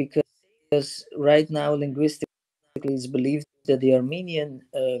is because right now linguistically it's believed that the Armenian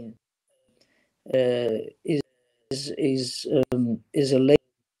is is a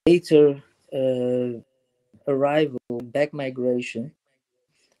later arrival, back migration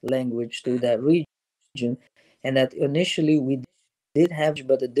language to that region, and that initially we did have,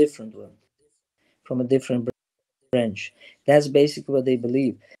 but a different one from a different branch. That's basically what they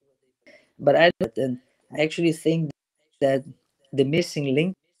believe. But I actually think that the missing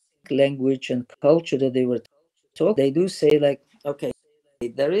link language and culture that they were talking, they do say like, okay,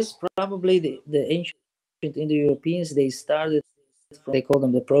 there is probably the ancient Indo-Europeans, they started from, they call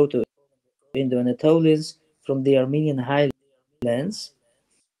them the Proto-Indo-Anatolians from the Armenian Highlands.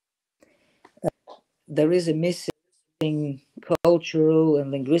 There is a missing cultural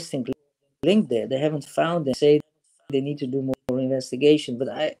and linguistic link there. They haven't found it. Say they need to do more investigation, but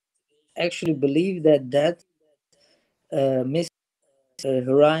I actually believe that missing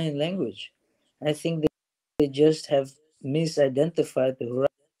Hurrian language. I think they just have misidentified the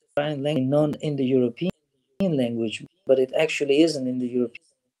Hurrian language non-Indo-European language, but it actually isn't in the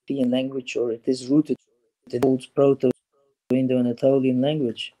European language, or it is rooted in the old Proto-Indo-Anatolian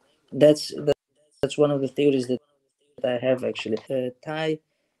language. That's one of the theories that I have actually. Tie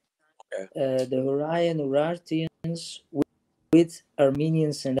the Hurrian Urartians with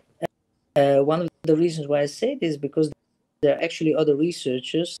Armenians, and one of the reasons why I say this is because there are actually other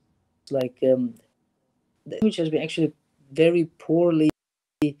researchers like the language has been actually very poorly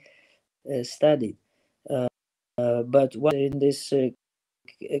studied. But what in this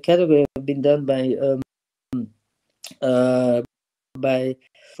category have been done by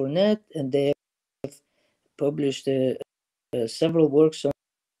Fournette, and they have published several works on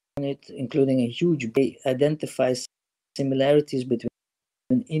it, including a huge identifies similarities between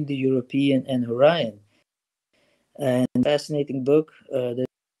Indo-European and Hurrian. And fascinating book.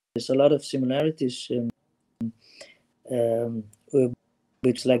 There's a lot of similarities,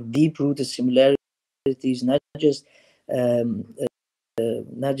 which like deep-rooted similarities, not just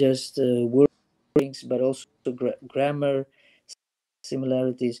wordings, but also grammar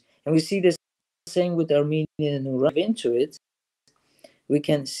similarities. And we see this same with Armenian and Urartu. Into it, we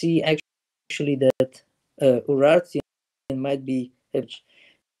can see actually that Urartian might be,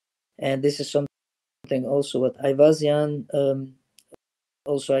 and this is something also what Ivazian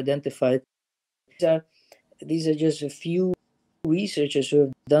also identified. These are just a few researchers who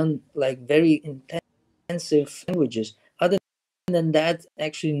have done like very intensive languages. Other than that,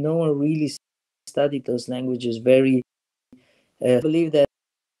 actually, no one really studied those languages very. I believe that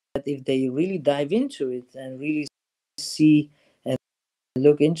if they really dive into it and really see and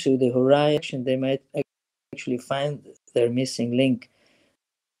look into the horizon, they might actually find their missing link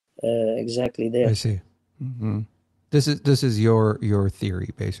exactly there. I see. Mm-hmm. This is your theory,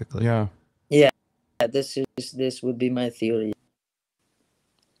 basically. Yeah. Yeah, this would be my theory.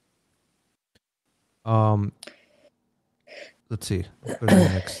 Let's see. Let's go to the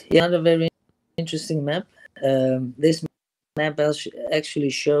next. Yeah, another very interesting map. This map actually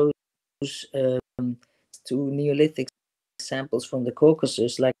shows two Neolithic samples from the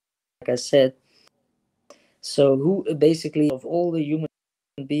Caucasus, like I said. So, who basically of all the human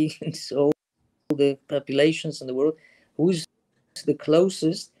beings, all the populations in the world, who's the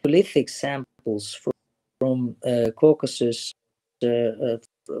closest Neolithic samples from Caucasus,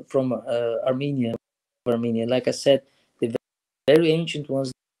 from Armenia? Like I said, the very ancient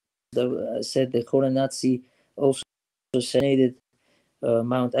ones. Said the Khorenatsi also assassinated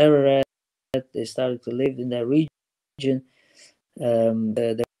Mount Ararat. They started to live in that region.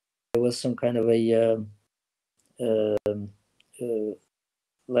 There was some kind of a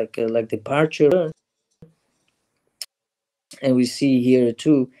like departure, and we see here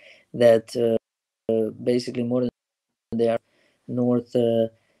too that basically more than they are north.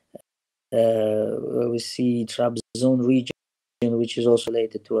 We see Trabzon region, which is also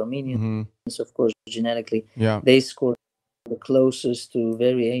related to Armenians, of course, genetically. Yeah. They scored the closest to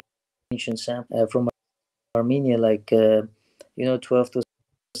very ancient sample from Armenia, like 12 to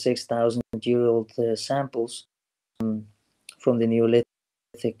 6,000 year old samples from the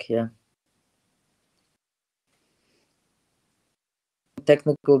Neolithic. Yeah.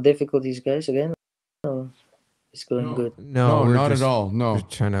 Technical difficulties, guys. Again. It's going good. No, No, we're not at just all. we're No.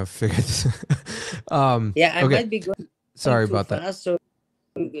 trying to figure this. Yeah, I Okay. might be going Sorry too about that. fast, so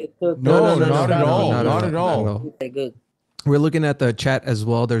No, to not at start all. not Not at at all. all. No. Okay, good. We're looking at the chat as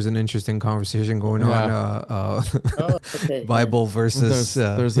well. There's an interesting conversation going on. Yeah. Oh, okay. Bible versus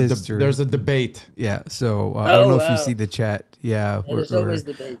history. There's a debate. Yeah. So I don't Oh, know if you see wow. the chat. Yeah. Yeah, there's always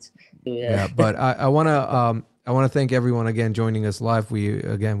debates. So, Yeah. yeah. But I want to thank everyone again joining us live. We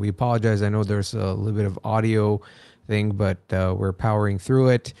apologize. I know there's a little bit of audio thing, but we're powering through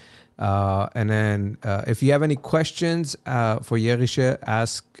it. And then if you have any questions for Yegishe,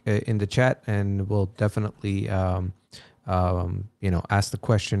 ask in the chat, and we'll definitely ask the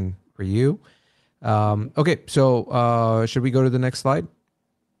question for you. Okay, so should we go to the next slide?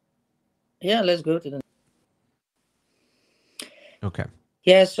 Yeah, let's go to the. Okay.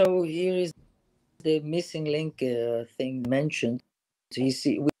 Yeah, so here is the missing link thing mentioned. So we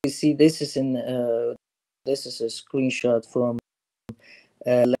see this is this is a screenshot from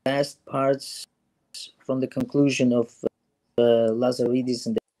last parts from the conclusion of Lazaridis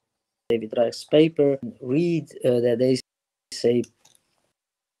and David Reich's paper. Read that they say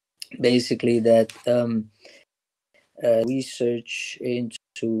basically that research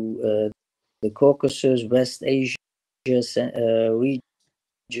into the Caucasus, West Asia region,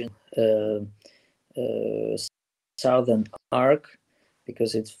 southern arc,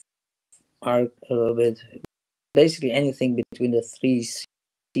 because it's arc a little bit, basically anything between the three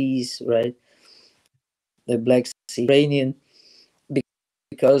seas, right? The Black Sea, Iranian,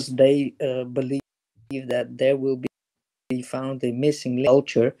 because they believe that there will be found a missing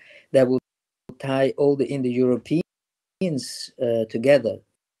culture that will tie all the Indo-Europeans together,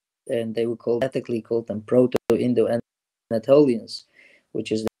 and they will ethically call them Proto-Indo-Anatolians,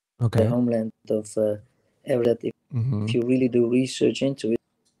 which is the homeland of every. If you really do research into it,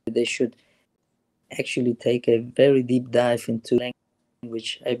 they should actually take a very deep dive into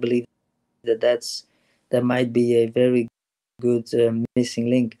language. I believe that might be a very good missing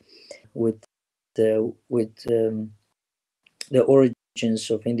link with the origins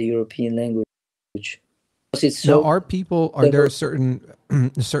of Indo-European language. Now, are there certain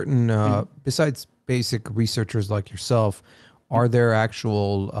besides basic researchers like yourself, are there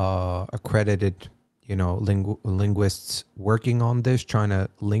actual accredited linguists working on this, trying to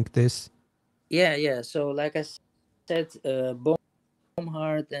link this? Yeah. So like I said,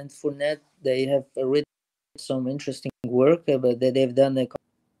 Baumhart and Fournette, they have written some interesting work, but they've done a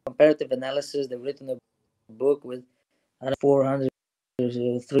comparative analysis. They've written a book with 400,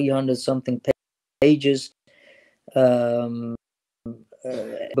 300 something pages. Book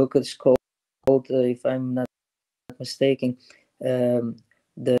is called, if I'm not mistaken,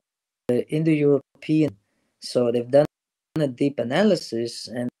 the Indo-European. So they've done a deep analysis,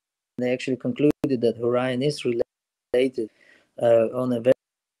 and they actually concluded that Hurrian is related on a very,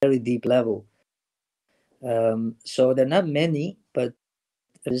 very deep level. So there are not many, but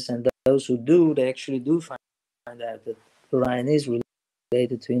and those who do, they actually do find out that Hurrian is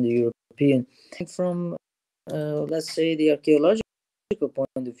related to Indo-European. From let's say the archaeological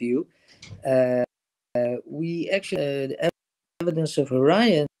point of view, we actually the evidence of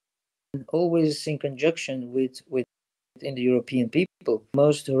Hurrian always in conjunction with Indo-European people.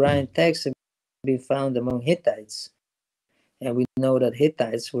 Most Hurrian texts have been found among Hittites, and we know that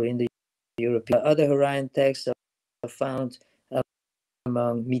Hittites were in the European. Other Hurrian texts are found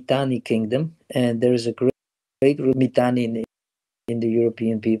among Mitanni kingdom, and there is a great Mitanni in the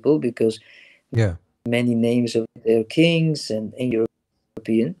European people, because many names of their kings and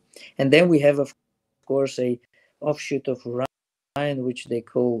European. And then we have, of course, a offshoot of Hurrian, which they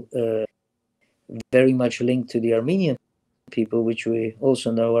call very much linked to the Armenian people, which we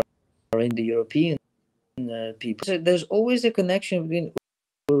also know are in the European people. So there's always a connection between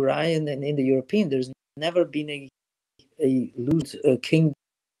Hurrian and Indo-European. There's never been a loose kingdom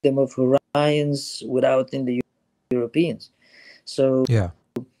of Hurrians without Indo-Europeans. So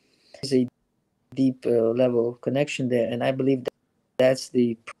there's a deep level of connection there, and I believe that's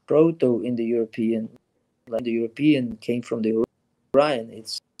the Proto-Indo-European. The European came from the Hurrian.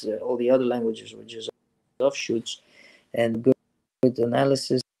 It's all the other languages were just offshoots, and good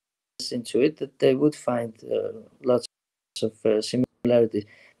analysis into it, that they would find lots of similarities.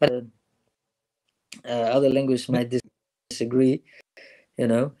 But other linguists might disagree,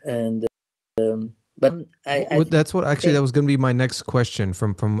 and but that's what actually that was going to be my next question.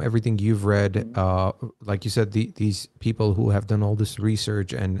 From everything you've read, like you said, these people who have done all this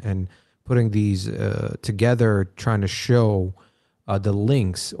research and putting these together, trying to show the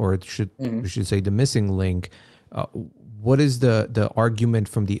links, or we should say the missing link. What is the argument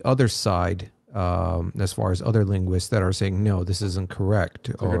from the other side as far as other linguists that are saying, no, this isn't correct?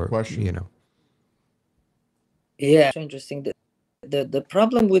 That's a good question. You know. Yeah, so interesting. The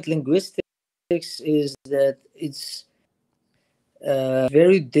problem with linguistics is that it's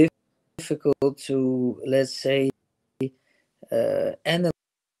very difficult to, let's say,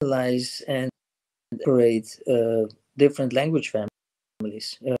 analyze and separate different language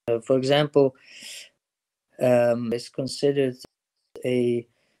families. For example, it's considered a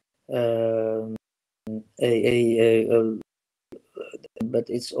but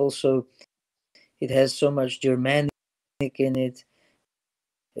it's also, it has so much Germanic in it.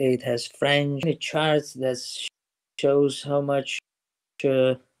 It has French. A chart that shows how much,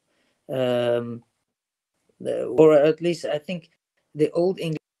 or at least I think the old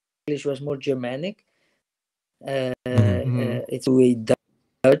English was more Germanic. It's a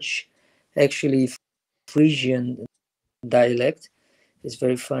Dutch, actually Frisian dialect. It's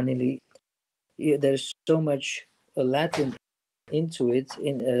very funnily, there's so much Latin into it.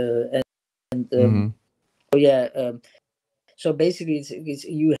 So basically, it's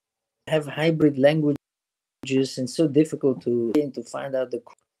you have hybrid languages, and so difficult to find out the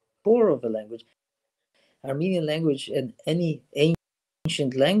core of a language. Armenian language, and any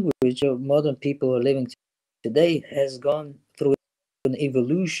ancient language of modern people are living today, has gone through an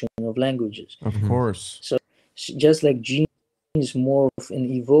evolution of languages. Of course. So just like genes morph and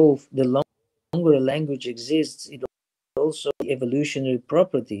evolve, the longer a language exists, it also evolutionary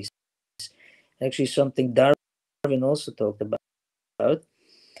properties. Actually, something Darwin also talked about.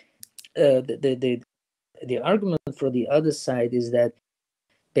 The argument for the other side is that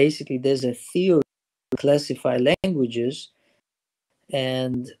basically there's a theory to classify languages,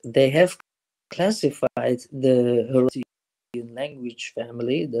 and they have classified the Herosner language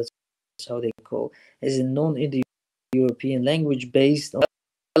family, that's how they call, as a non-Indo-European language based on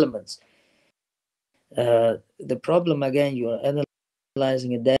elements. The problem, again, you are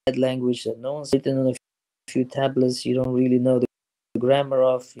analyzing a dead language that no one's written on a few tablets, you don't really know the grammar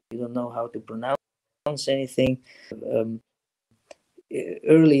of, you don't know how to pronounce anything.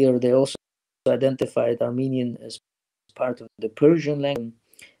 Earlier, they also identified Armenian as part of the Persian language,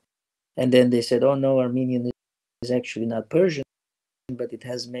 and then they said, oh no, Armenian is actually not Persian, but it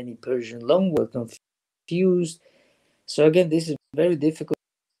has many Persian loanwords, confused. So again, this is very difficult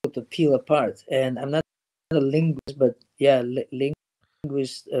to peel apart, and I'm not a linguist, but yeah,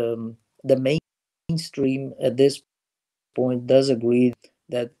 linguist, the mainstream at this point does agree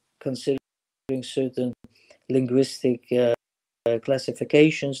that considering certain linguistic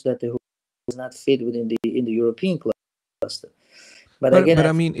classifications, that the does not fit within the Indo-European cluster. But again,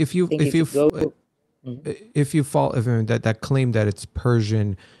 I mean, if you follow that claim that it's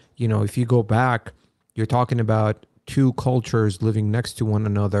Persian, you know, if you go back, you're talking about two cultures living next to one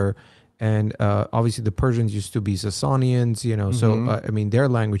another, and obviously the Persians used to be Sasanians, you know, so I mean their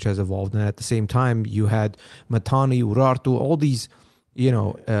language has evolved, and at the same time you had Matani, Urartu, all these, you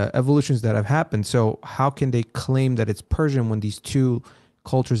know, evolutions that have happened. So how can they claim that it's Persian when these two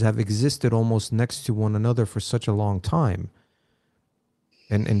cultures have existed almost next to one another for such a long time,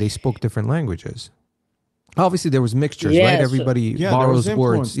 and they spoke different languages? Obviously there was mixtures, right? Everybody borrows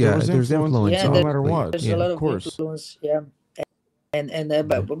words. There's influence, no matter what. There's a lot of influence,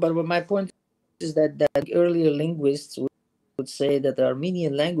 but my point is that earlier linguists would say that the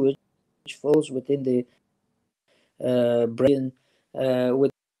Armenian language falls within the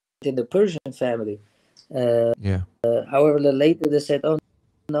within the Persian family. However, later they said, oh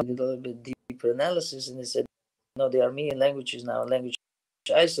no, did a little bit deeper analysis, and they said, no, the Armenian language is now a language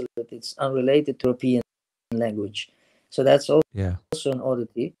isolated. It's unrelated to European language. So that's also an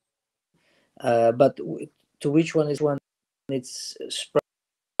oddity. But to which one it's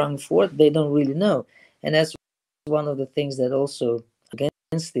sprung forth, they don't really know. And that's one of the things that also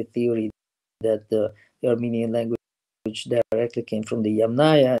against the theory that the Armenian language directly came from the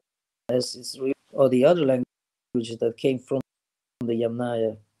Yamnaya, or the other languages that came from the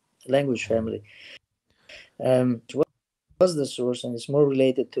Yamnaya language family. Was the source, and it's more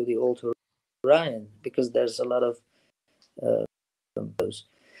related to the old Hurrian, because there's a lot of those.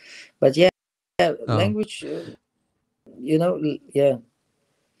 But language, you know,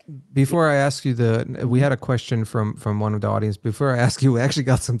 Before I ask you we had a question from one of the audience. Before I ask you, we actually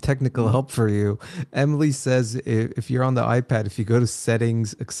got some technical help for you. Emily says if you're on the iPad, if you go to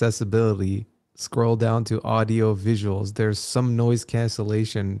settings, accessibility, scroll down to audio visuals, there's some noise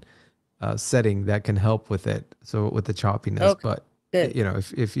cancellation setting that can help with it. So with the choppiness, but you know,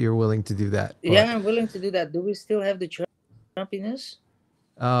 if you're willing to do that. I'm willing to do that. Do we still have the choppiness?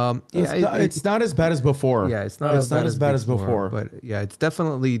 It's not as bad as before. Yeah, it's not as bad as before. But yeah, it's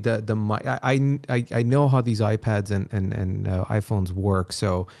definitely I know how these iPads and iPhones work,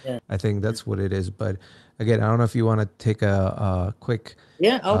 so Yeah. I think that's what it is. But again, I don't know if you want to take a quick.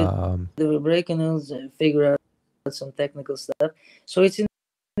 Yeah, the break and I'll figure out some technical stuff. So it's in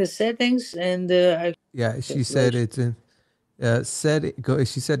the settings and yeah, she said it's in. She said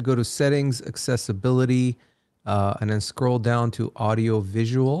go to settings, accessibility, and then scroll down to audio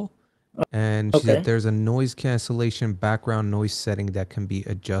visual. And she said there's a noise cancellation background noise setting that can be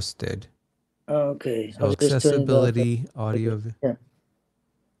adjusted. Okay. So accessibility, audio. Yeah.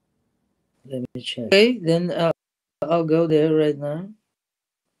 Let me check. Okay, then I'll go there right now.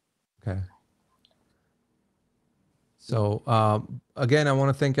 Okay. So again, I want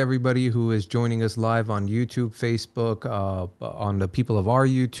to thank everybody who is joining us live on YouTube, Facebook, on the people of our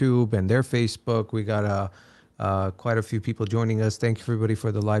YouTube and their Facebook. We got quite a few people joining us. Thank you everybody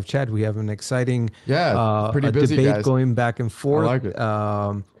for the live chat. We have an exciting pretty busy, debate guys. going back and forth. I like it.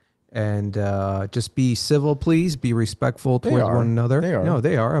 And just be civil, please. Be respectful towards one another. They are. No,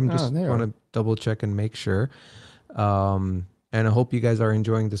 they are. I'm just want to double check and make sure. And I hope you guys are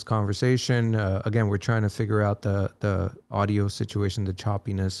enjoying this conversation. Again, we're trying to figure out the audio situation, the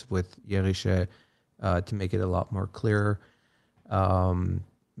choppiness with Yegishe to make it a lot more clearer.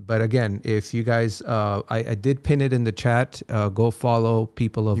 But again, if you guys, I did pin it in the chat. Go follow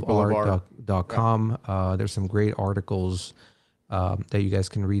peopleofart.com. There's some great articles that you guys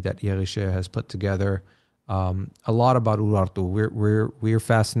can read that Yegishe has put together. A lot about Urartu. We're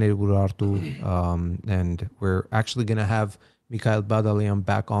fascinated with Urartu, and we're actually gonna have Mikhail Badalian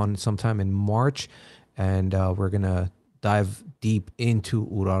back on sometime in March, and we're gonna dive deep into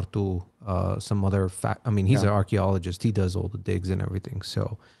Urartu. Some other fact. I mean, he's an archaeologist. He does all the digs and everything.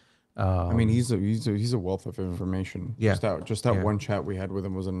 So, I mean, he's a wealth of information. Yeah, just that one chat we had with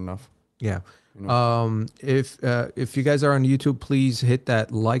him wasn't enough. Yeah. You know? If you guys are on YouTube, please hit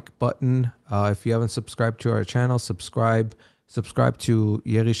that like button. If you haven't subscribed to our channel, subscribe to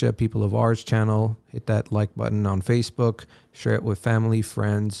Yegishe People of Ours channel. Hit that like button on Facebook. Share it with family,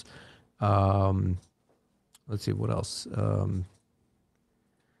 friends. Let's see what else.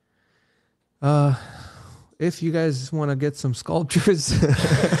 If you guys want to get some sculptures,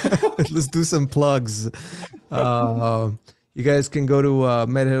 let's do some plugs. You guys can go to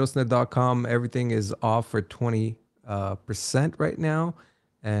merherosner.com. Everything is off for 20% right now.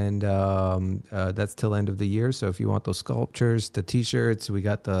 And that's till end of the year. So if you want those sculptures, the t-shirts, we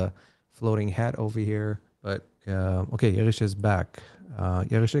got the floating hat over here. But okay, Yegishe is back.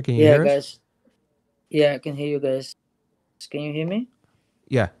 Yegishe, can you hear us? Guys. Yeah, I can hear you guys. Can you hear me?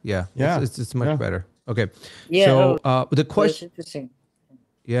 Yeah. It's much better. Okay. Yeah. So the question. Interesting.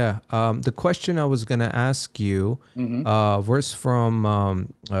 Yeah. The question I was gonna ask you, was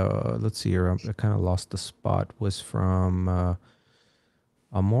from let's see here. I kind of lost the spot. Was from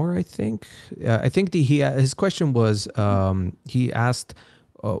Amor, I think. I think his question was he asked,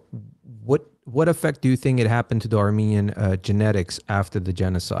 what effect do you think it happened to the Armenian genetics after the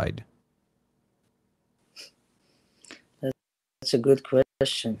genocide? That's a good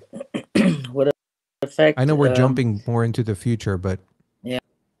question. What effect? I know we're jumping more into the future, but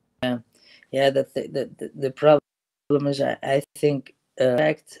the problem is I think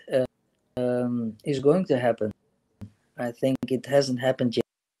effect is going to happen. I think it hasn't happened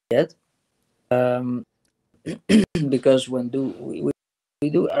yet, because when we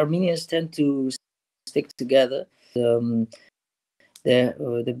do Armenians tend to stick together. There've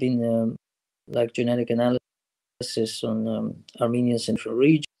been like genetic analysis on Armenian central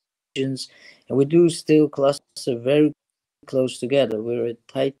regions, and we do still cluster very close together. We're a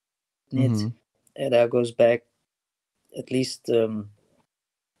tight knit, and that goes back at least towards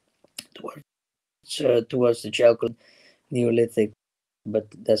the Chalcolithic, Neolithic, but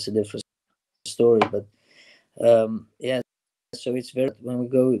that's a different story. But so it's very, when we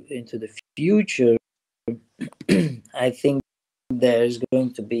go into the future, I think there's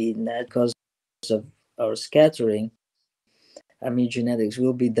going to be, not because of our scattering, Armenian genetics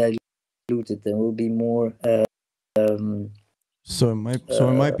will be diluted and will be more. So it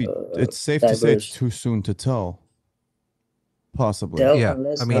might be. It's safe to say it's too soon to tell. Possibly. Yeah.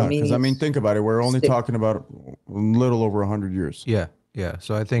 Because I mean, think about it. We're only talking about a little over 100 years. Yeah.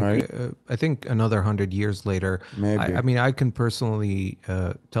 So I think I think another 100 years later. Maybe. I mean, I can personally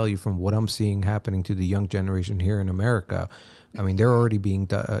tell you from what I'm seeing happening to the young generation here in America. I mean, they're already being,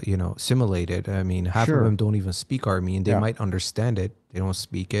 assimilated. I mean, half of them don't even speak Armenian. They might understand it. They don't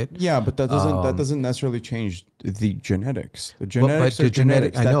speak it. Yeah, but that doesn't necessarily change the genetics. The genetics but are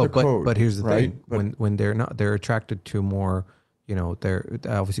genetics. I know, but here's the thing: when they're attracted to more you know, they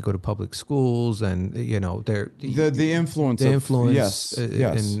obviously go to public schools, and you know, The influence the of, influence,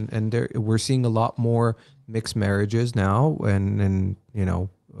 yes. and we're seeing a lot more mixed marriages now, and you know,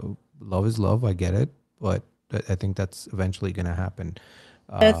 love is love. I get it, but I think that's eventually going to happen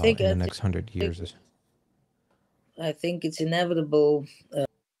I think in I the next 100 years. I think it's inevitable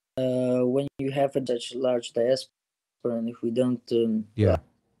when you have such a large diaspora, and if we don't, Yeah,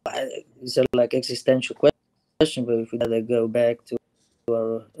 it's a like existential question. But if we gotta go back to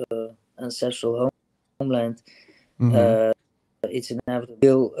our ancestral homeland, Mm-hmm. it's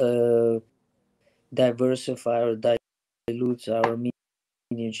inevitable. Diversify or dilute our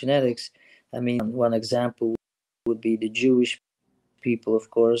Armenian genetics. I mean, one example would be the Jewish people, of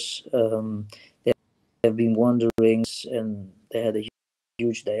course. They have been wandering, and they had a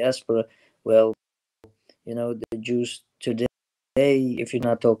huge diaspora. Well, you know, the Jews today, if you're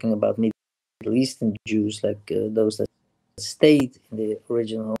not talking about Middle Eastern Jews, like those that stayed in the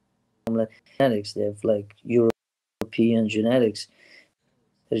original homeland genetics, they have like European genetics.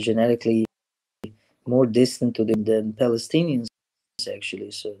 They're genetically more distant to them than Palestinians,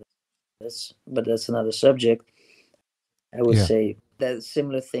 actually. So that's another subject. I would yeah. say that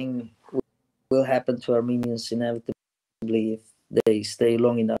similar thing will happen to Armenians inevitably if they stay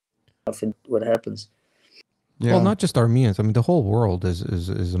long enough. And what happens? Yeah. Well, not just Armenians. I mean, the whole world is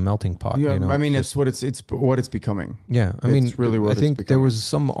a melting pot. Yeah, You know, I mean, it's what it's becoming. yeah. I It's mean, really what I it's think there becoming. was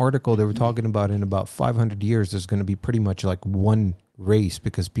some article they were talking about in about 500 years. There's going to be pretty much like one race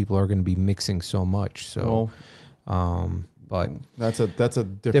because people are going to be mixing so much. So, but that's a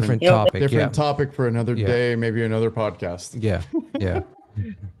different Yeah, topic. different Yeah, topic for another Yeah. day, maybe another podcast. yeah, yeah.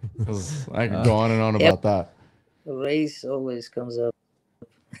 'Cause I could go on and on about that. race always comes up.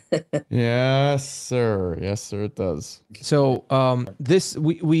 Yes, sir. Yes, sir. It does. So this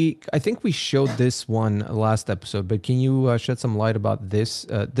we I think we showed this one last episode, but can you shed some light about this?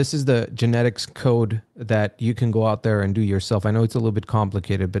 This is the genetics code that you can go out there and do yourself. I know it's a little bit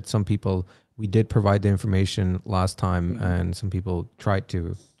complicated, but some people, we did provide the information last time, and some people tried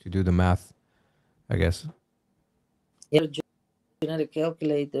to do the math, I guess. Yeah, genetic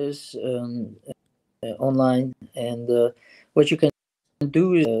calculators online, and what you can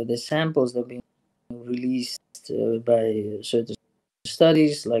do is the samples that have been released by certain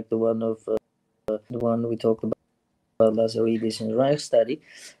studies, like the one we talked about Lazaridis and Reich study,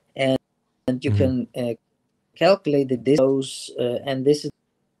 and you can calculate the distance, and this is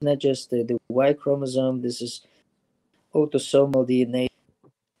not just the Y chromosome. This is autosomal DNA.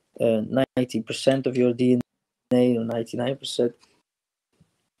 90% of your DNA, or 99%.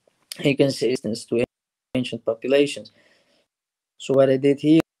 You can see distance to ancient populations. So what I did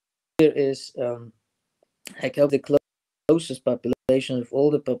here is I calculated the closest population of all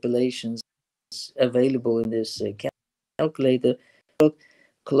the populations available in this calculator,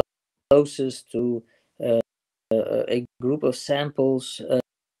 closest to a group of samples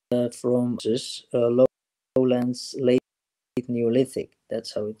from lowlands, late Neolithic.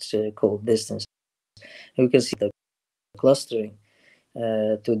 That's how it's called, distance. You can see the clustering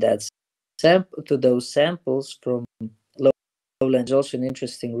to that to those samples from lowlands. Also an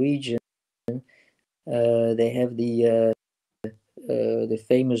interesting region. They have the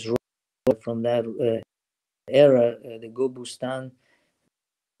famous road from that era, the Gobustan.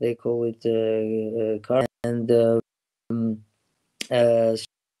 They call it and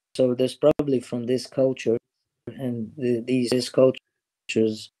so there's probably from this culture, and these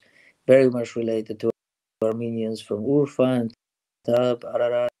cultures very much related to Armenians from Urfa and Tab,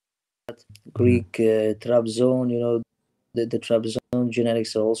 Ararat, Greek, Trabzon. You know, the Trabzon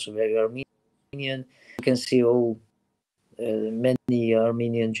genetics are also very Armenian. You can see all many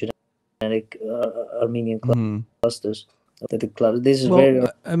Armenian genetic Armenian clusters. This is very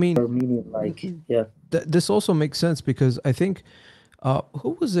I mean, Armenian-like. Yeah. This also makes sense because I think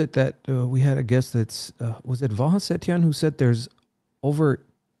who was it that we had a guest that's was it Vaha Setyan who said there's over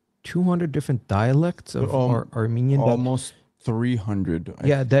 200 different dialects of Armenian, almost 300.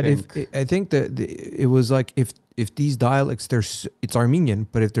 I think that it was like if these dialects it's Armenian,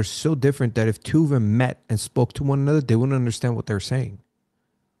 but if they're so different that if two of them met and spoke to one another, they wouldn't understand what they're saying.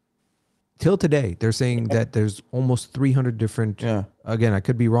 Till today, they're saying that there's almost 300 different. Yeah. Again, I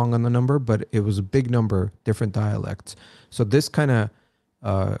could be wrong on the number, but it was a big number, different dialects. So this kind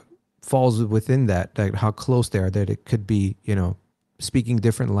of falls within that, like how close they are. That it could be, you know, speaking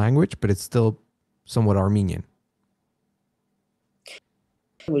different language, but it's still somewhat Armenian.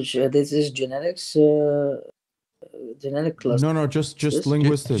 Which this is genetics, genetic cluster. No, just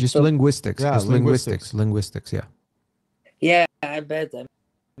linguistics. Just linguistics. Yeah, Just linguistics. Yeah. Yeah, I bet. I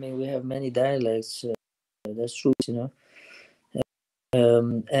mean, we have many dialects. That's true. You know,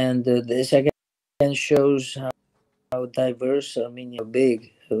 this again shows how diverse Armenia,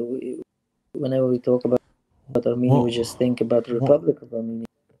 big. Whenever we talk about Armenia, we just think about the Republic of Armenia.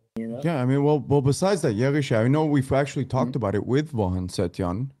 You know? Yeah, I mean, well, besides that, Yegishe, I know we've actually talked about it with Vahan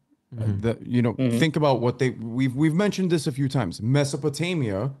Setyan. Think about what we've mentioned this a few times.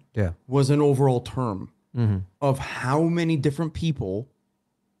 Mesopotamia was an overall term of how many different people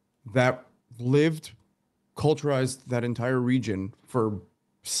that lived, culturized that entire region for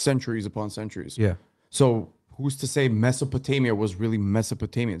centuries upon centuries. Yeah. So who's to say Mesopotamia was really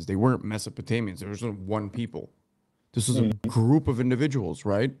Mesopotamians? They weren't Mesopotamians. There wasn't one people. This was a group of individuals,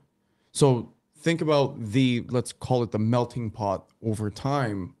 right? So think about let's call it the melting pot over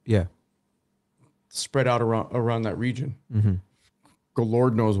time. Yeah. Spread out around that region. The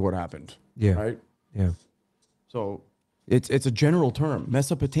Lord knows what happened. Yeah. Right? Yeah. So it's a general term.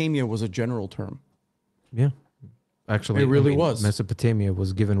 Mesopotamia was a general term. Yeah. Actually, it really was. Mesopotamia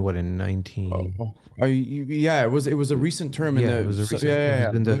was given what in 19. Yeah, it was a recent term in it was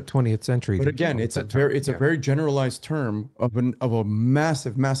in the 20th century. But again, it's a very generalized term of a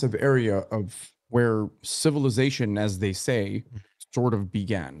massive area of where civilization, as they say, sort of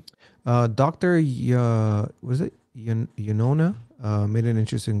began. Dr. Was it Yonona made an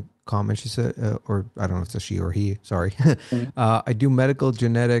interesting comment. She said, or I don't know if it's a she or he. Sorry, I do medical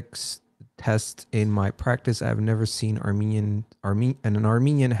genetics tests in my practice. I've never seen an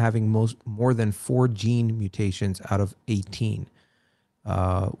Armenian having more than 4 gene mutations out of 18.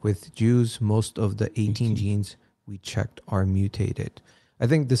 With Jews, most of the 18 genes we checked are mutated. I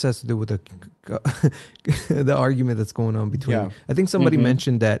think this has to do with the argument that's going on between. Yeah. I think somebody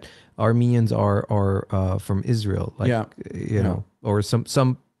mentioned that Armenians are from Israel, or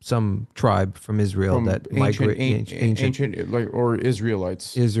some tribe from Israel that migrated ancient or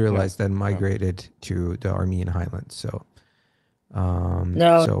Israelites that migrated to the Armenian Highlands. So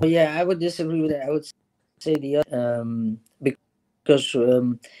I would disagree with that. I would say because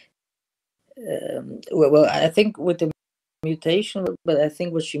I think with the mutation, but I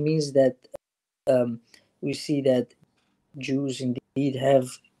think what she means that we see that Jews indeed have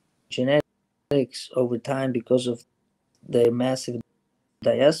genetics over time because of their massive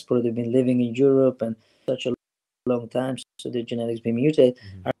diaspora. They've been living in Europe and such a long time, so their genetics been mutated.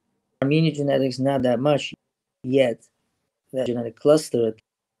 Armenian genetics not that much yet, that genetic cluster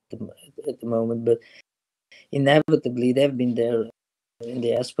at the moment, but inevitably they've been there in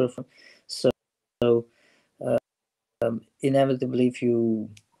the diaspora. So inevitably, if you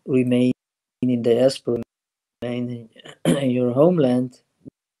remain in the diaspora, remain in your homeland,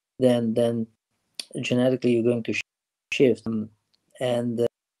 then genetically you're going to shift.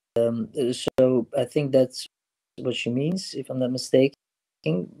 So I think that's what she means, if I'm not mistaken.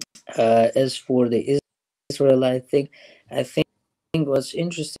 As for the Israelite thing, I think what's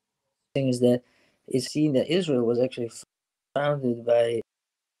interesting is that it's seen that Israel was actually founded by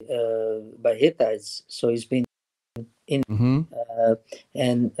Hittites, so it's been in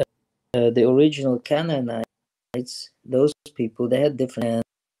and the original Canaanites, those people, they had different,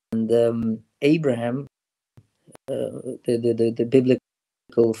 and Abraham, the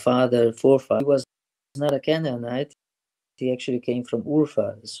biblical forefather, he was not a Canaanite. He actually came from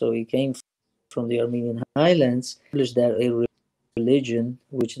Urfa, so he came from the Armenian Highlands, established there a religion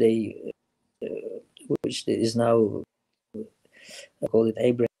which is now called it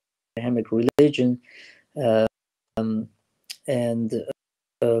Abrahamic religion, and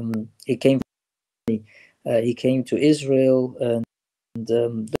he came to Israel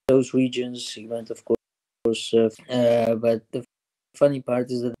and those regions. He went, of course, but the funny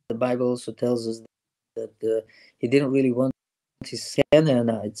part is that the Bible also tells us that he didn't really want his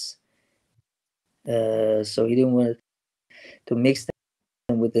Canaanites, so he didn't want to mix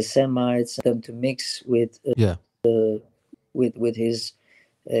them with the Semites, them to mix with his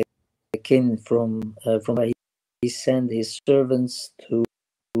kin from he sent his servants to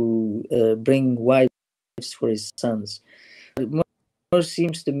bring wives for his sons. It more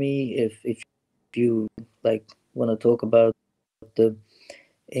seems to me, if you want to talk about the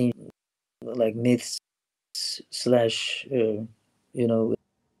myths slash the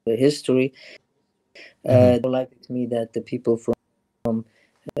history, likely to me that the people from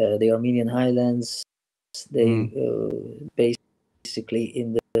the Armenian Highlands, they basically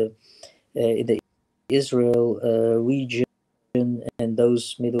in the Israel region and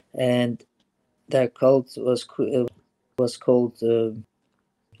those middle, and their cult was called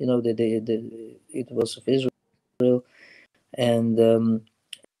it was of Israel, and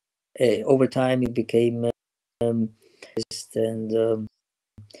over time it became and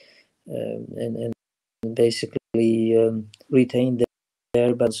basically retained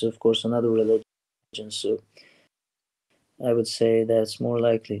but of course another religion. So I would say that's more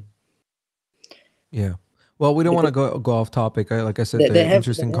likely. Yeah. Well, we don't want to go off topic. Like I said, They have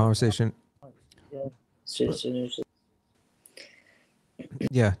interesting conversation. Yeah.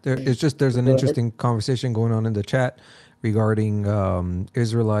 Yeah, there's an interesting conversation going on in the chat regarding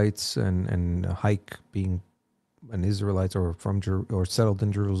Israelites and Hike being an Israelites or or settled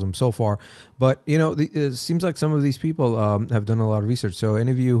in Jerusalem so far. But it seems like some of these people have done a lot of research. So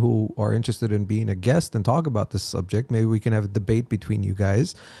any of you who are interested in being a guest and talk about this subject, maybe we can have a debate between you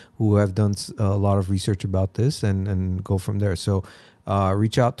guys who have done a lot of research about this and go from there. So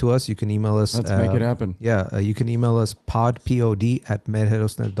reach out to us. You can email us. Let's make it happen. Yeah, you can email us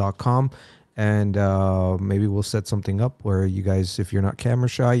pod@merherosner.com. And maybe we'll set something up where you guys, if you're not camera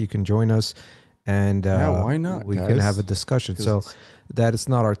shy, you can join us. And why not? We guys? can have a discussion. So that is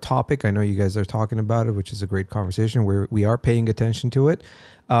not our topic. I know you guys are talking about it, which is a great conversation. We are paying attention to it.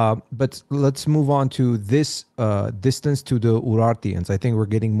 But let's move on to this distance to the Urartians. I think we're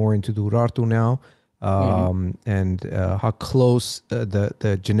getting more into the Urartu now, and how close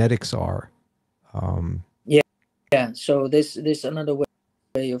the genetics are. Yeah. So this another way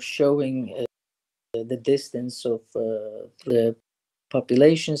of showing the distance of the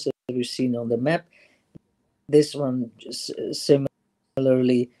populations that we've seen on the map. This one,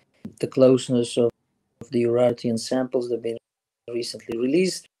 similarly, the closeness of the Urartian samples that have been recently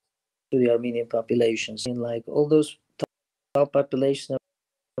released to the Armenian populations. And like all those top populations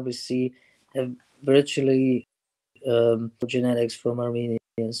that we see have virtually genetics from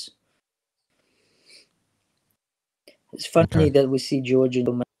Armenians. It's funny that we see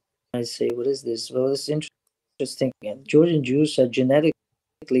Georgian. I say, what is this? Well, it's interesting. Georgian Jews are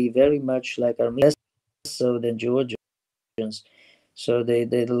genetically very much like Armenians, less so than Georgians. So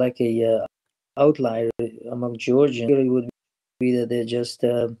they're like a outlier among Georgians. It would be that they're just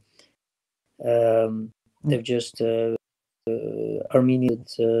Armenian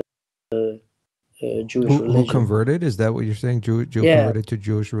Jewish religion. Who converted? Is that what you're saying? Jew converted to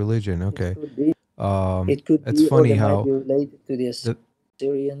Jewish religion. Okay. It could it's be, funny or how might be related to the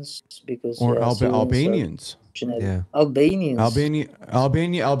Assyrians because Albanians.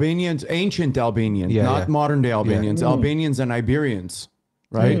 Albanians, ancient Albanians, not modern day Albanians. Albanians and Iberians,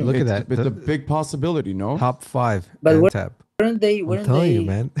 right? Look at that. It's a big possibility, no? Top 5. But Antap. Weren't they? I'm telling you,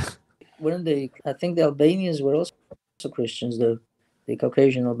 man. Weren't they? I think the Albanians were also Christians, though. The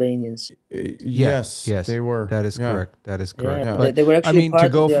Caucasian Albanians. Yes, they were. That is correct. That is correct. Yeah, but they were actually part to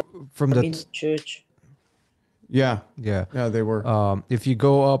go of the from Armenian the church. Yeah, they were. If you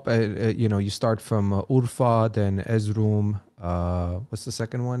go up, you start from Urfa, then Ezrum. What's the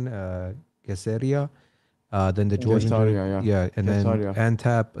second one? Gezeria. Then the Georgian. And then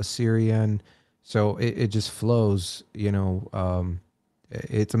Antap, Assyrian. So it just flows.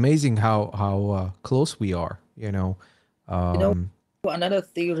 It's amazing how close we are. Another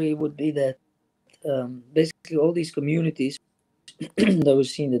theory would be that basically all these communities that we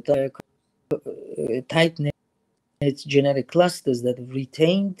see in the tight-knit genetic clusters that have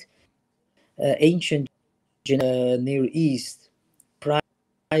retained ancient Near East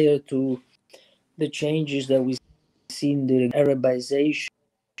prior to the changes that we seen during Arabization,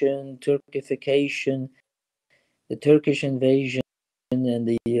 Turkification, the Turkish invasion, and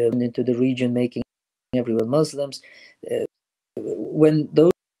the into the region, making everyone Muslims. When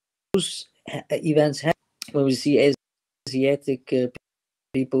those events happen, when we see Asiatic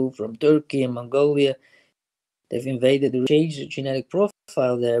people from Turkey and Mongolia, they've invaded the changed genetic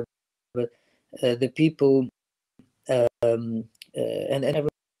profile there, but the people and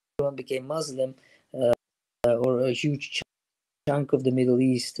everyone became Muslim, or a huge chunk of the Middle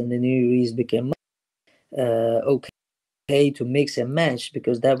East and the Near East became okay to mix and match,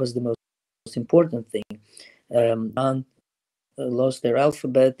 because that was the most important thing. Lost their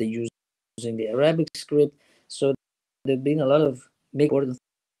alphabet, they using the Arabic script, so there've been a lot of important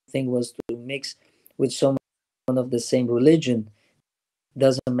thing was to mix with someone of the same religion,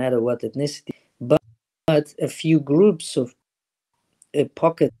 doesn't matter what ethnicity, but a few groups of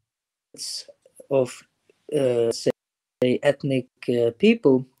pockets of say ethnic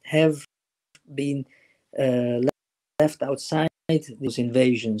people have been left outside those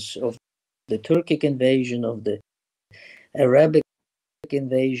invasions, of the Turkic invasion, of the Arabic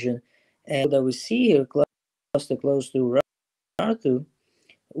invasion, and that we see here close to Urartu,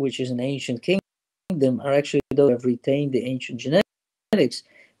 which is an ancient kingdom, are actually those who have retained the ancient genetics,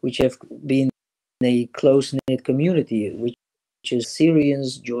 which have been a close-knit community, which is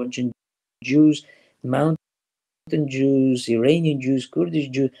Syrians, Georgian Jews, Mountain Jews, Iranian Jews, Kurdish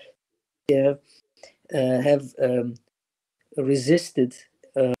Jews. They have resisted,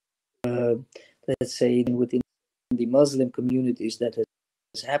 let's say, within the Muslim communities that has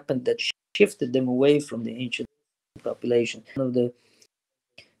happened that shifted them away from the ancient population. One of the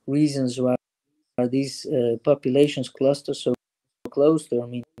reasons why these populations cluster so close to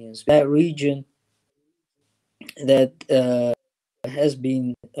Armenians, that region that has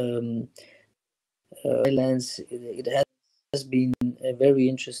been Highlands, it has been a very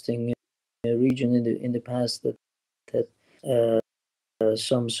interesting region in the past that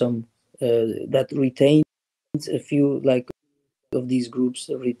some that retains a few like of these groups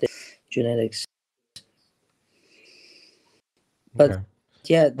that retain genetics. But Okay.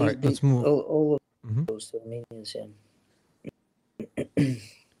 yeah, All right, let's move. all of Mhm. those Armenians. Yeah.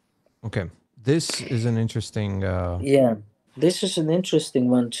 Okay. This is an interesting. Yeah, this is an interesting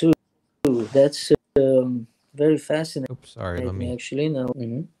one too. That's very fascinating. Oops, sorry. Let me Actually, now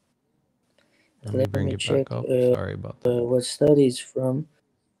let bring me it check back up. Sorry about that. what studies from.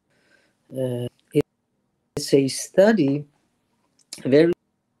 It's a study very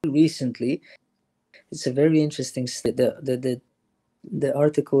recently. It's a very interesting study. The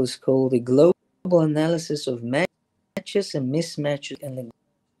article is called "The Global Analysis of Matches and Mismatches in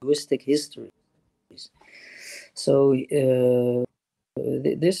Linguistic Histories." So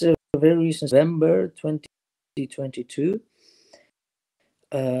this is a very recent, November 2022,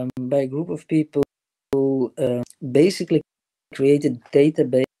 by a group of people who basically created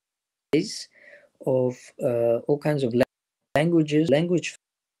database of all kinds of language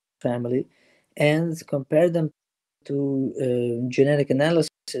family, and compared them to genetic analysis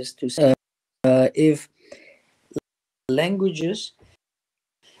to see if languages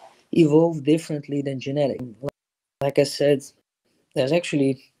evolve differently than genetic. Like I said, there's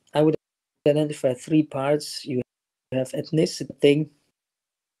actually, I would identify three parts. You have ethnicity thing,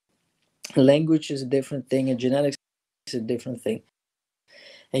 language is a different thing, and genetics is a different thing.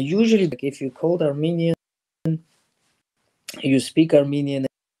 And usually, like if you're called Armenian, you speak Armenian,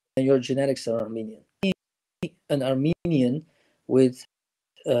 and your genetics are Armenian. An Armenian with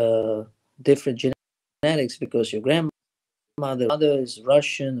different genetics because your grandmother is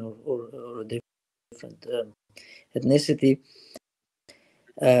Russian or a different ethnicity.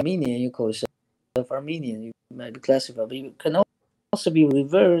 Armenian, you call yourself Armenian. You might be classified, but you can also be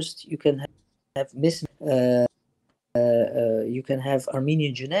reversed. You can have you can have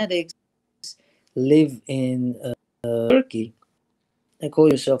Armenian genetics, live in Turkey, and call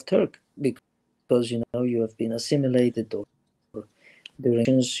yourself Turk because you know you have been assimilated, or during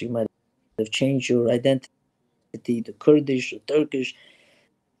you might have changed your identity to Kurdish or Turkish.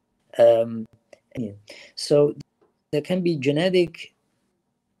 So there can be genetic,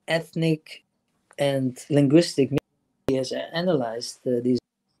 ethnic, and linguistic. He has analyzed these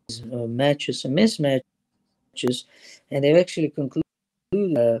matches and mismatches, and they've actually concluded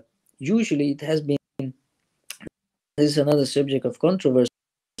usually it has been. This is another subject of controversy,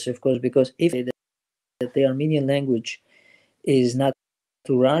 of course, because if that the Armenian language is not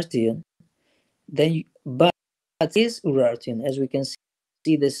Urartian, then but it is Urartian, as we can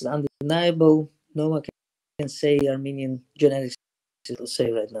see. This is undeniable. No one can say Armenian genetics, it'll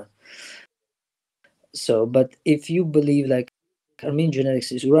say right now. So, but if you believe like Armenian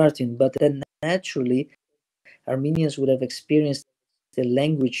genetics is Urartian, but then naturally Armenians would have experienced a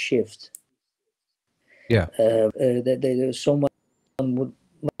language shift. Yeah. That someone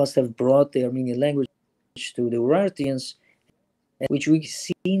must have brought the Armenian language to the Urartians, which we've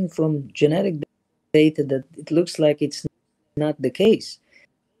seen from genetic data that it looks like it's not the case.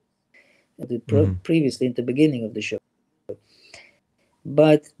 Previously, in the beginning of the show.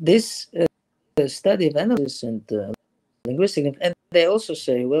 But this study of analysis and linguistic, and they also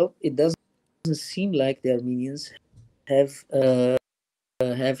say, well, it doesn't seem like the Armenians have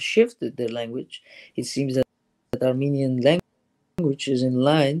shifted their language. It seems that Armenian language is in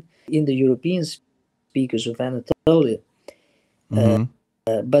line in the European speakers of Anatolia.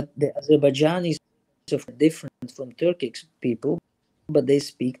 But the Azerbaijanis are different from Turkic people, but they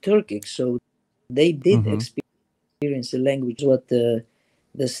speak Turkic, so they did experience the language. What the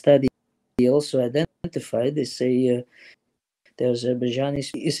study also identified, they say the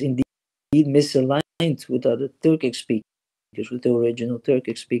Azerbaijanis is indeed misaligned with other Turkic speakers, with the original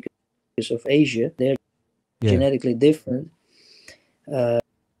Turkic speakers of Asia. They're genetically different to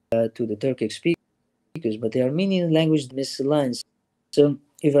the Turkic speakers, but the Armenian language misaligns. So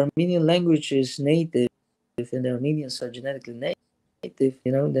if Armenian language is native and the Armenians are genetically native,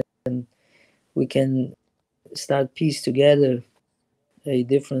 you know, then we can start piece together a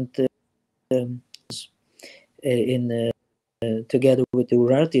different together with the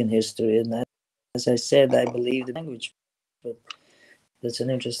Urartian history. And as I said, I believe the language but that's an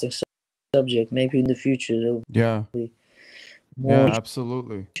interesting subject. Maybe in the future there'll be more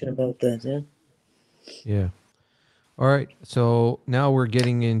absolutely about that. Yeah. All right. So now we're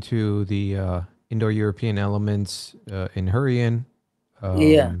getting into the Indo-European elements in Hurrian.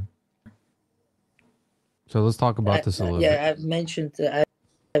 So let's talk about this a little bit. I've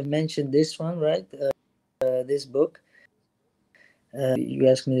mentioned this one, right? This book. You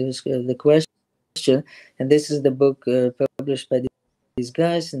asked me the question, and this is the book published by these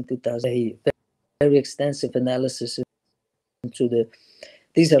guys in 2000. A very extensive analysis into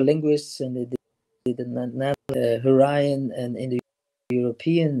these are linguists, and they did the Hurrian and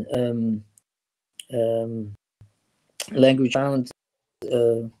Indo-European language found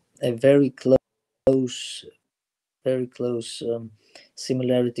a very close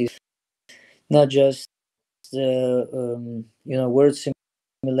similarities, not just word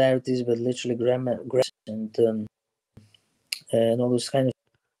similarities, but literally grammar and all those kind of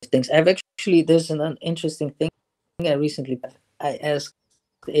things. There's an interesting thing. I asked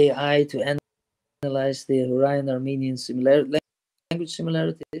AI to analyze the Hurrian Armenian language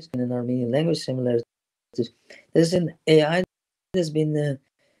similarities and an Armenian language similarities. There's an AI that's been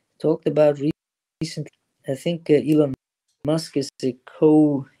talked about recently. I think Elon Musk is the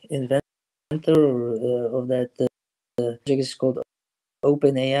co-inventor of that project. Is called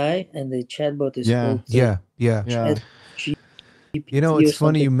OpenAI, and the chatbot is called it's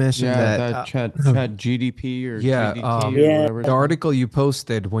funny you mentioned that chat GDP or GDT or whatever. The article you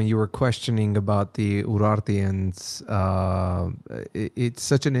posted when you were questioning about the Urartians, it's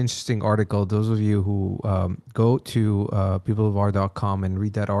such an interesting article. Those of you who go to peopleofr.com and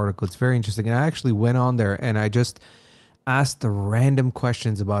read that article, it's very interesting. And I actually went on there and I just asked the random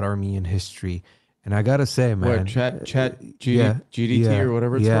questions about Armenian history. And I gotta say, man, GDT or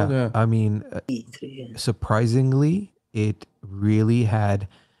whatever it's called. Yeah. I mean, surprisingly, it really had,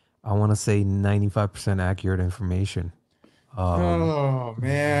 I want to say, 95% accurate information. Oh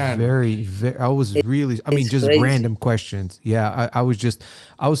man, very. I was really, I mean, just crazy. Random questions. Yeah, I was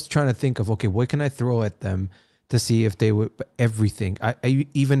trying to think of, okay, what can I throw at them to see if they would, everything. I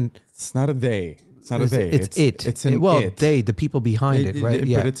even. It's not a they. It's not a they. It's they, the people behind it, right?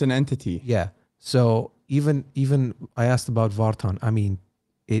 But it's an entity. Yeah. So even I asked about Vartan. I mean,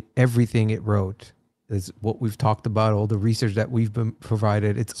 everything it wrote is what we've talked about. All the research that we've been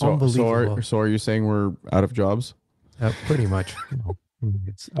provided. It's unbelievable. So are you saying we're out of jobs? Pretty much.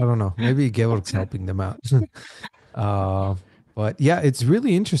 I don't know. Maybe Georg's helping them out. But yeah, it's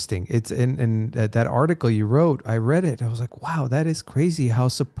really interesting. It's in that article you wrote. I read it. I was like, wow, that is crazy. How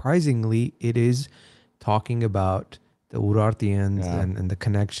surprisingly it is talking about the Urartians and the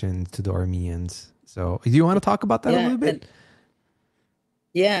connection to the Armenians. So do you want to talk about that a little bit?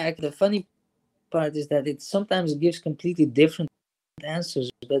 The funny part is that it sometimes gives completely different answers,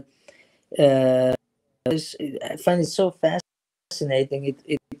 but I find it so fascinating.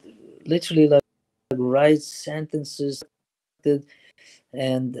 It literally like writes sentences,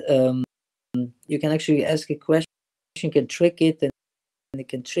 and you can actually ask a question, you can trick it, and it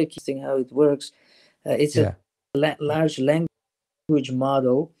can trick you how it works. It's a large language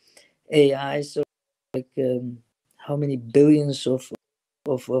model, AI, so like how many billions of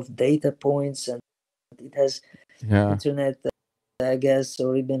data points, and it has internet, I guess,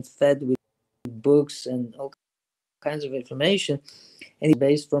 already been fed with books and all kinds of information, and it's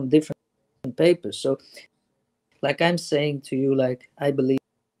based from different papers. So like I'm saying to you, like I believe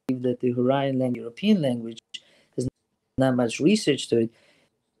that the Hurrian language, European language, there's not much research to it.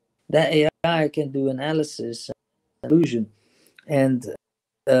 That AI can do analysis and illusion. And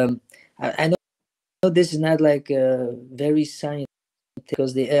I know this is not like very scientific,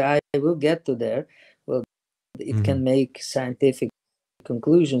 because the AI will get to there. Well, it can make scientific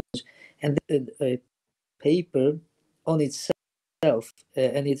conclusions, and a paper on itself,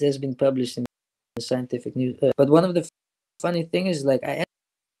 and it has been published in the scientific news. But one of the funny things is, like, I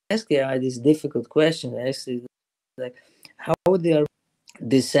asked the AI this difficult question. I asked it, like, how they are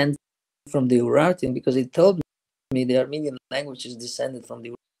descend from the Urartian, because it told me the Armenian language is descended from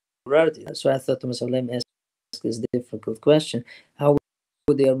the Urartian. So I thought to myself, let me ask this difficult question: how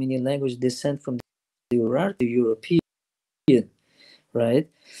would the Armenian language descend from the Urartu European? Right?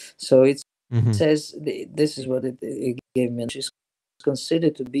 So it says this is what it gave me. It's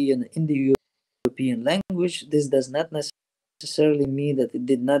considered to be an Indo-European language. This does not necessarily mean that it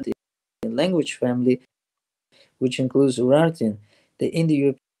did not in language family, which includes Urartian. The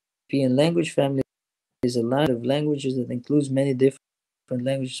Indo-European language family is a line of languages that includes many different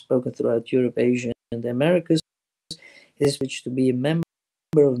languages spoken throughout Europe, Asia, and the Americas. It is which to be a member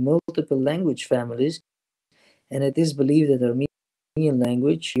of multiple language families, and it is believed that Armenian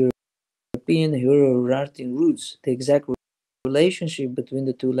language, European Urartian roots, the exact relationship between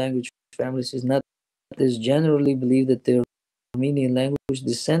the two language families is not. It is generally believed that the Armenian language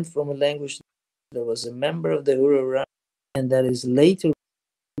descends from a language that was a member of the Urartu and that is later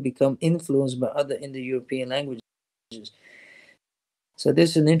become influenced by other Indo-European languages. So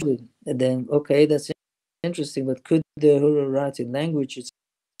this is an interesting. Then okay, that's interesting. But could the Urartu language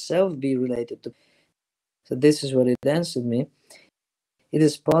itself be related to? So this is what it answered me. It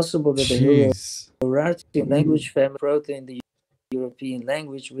is possible that the Urartu language family Proto-Indo-European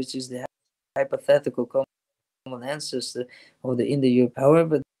language, which is the hypothetical common ancestor of the Indo-European.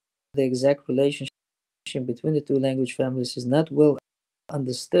 However, the exact relationship between the two language families is not well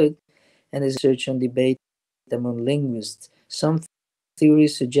understood and is research and debate among linguists. Some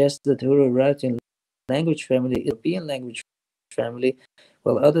theories suggest that the Urartu language family is European language family,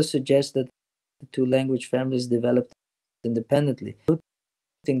 while others suggest that the two language families developed independently. I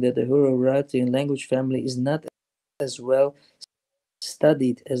think that the Urartu language family is not as well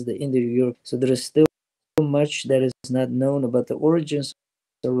studied as the Indo-European. So there is still much that is not known about the origins,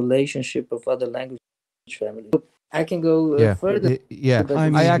 the relationship of other language families. I can go further.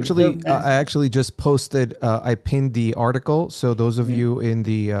 I actually just posted. I pinned the article, so those of you in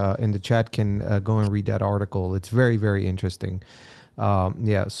the chat can go and read that article. It's very, very interesting.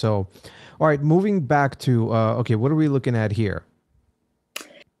 So, all right, moving back to okay, what are we looking at here?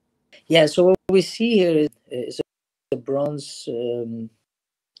 Yeah, so what we see here is a bronze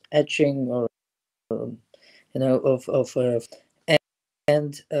etching, or what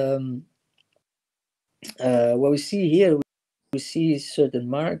we see here, we see certain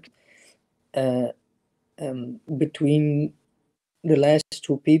mark between the last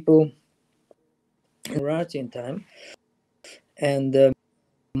two people in Urartian time, and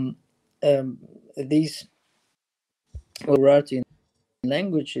these Urartian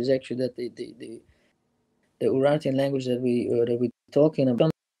language is actually that the Urartian language that we're talking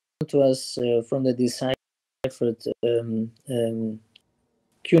about to us from the deciphered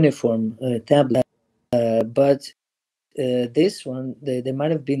cuneiform tablet, but this one there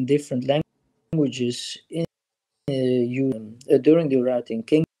might have been different languages in during the Urartian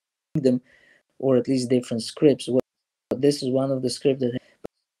kingdom, or at least different scripts. Well, this is one of the scripts that,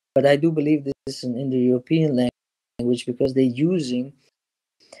 but I do believe this is an Indo-European language because they're using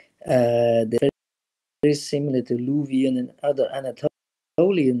very similar to Luvian and other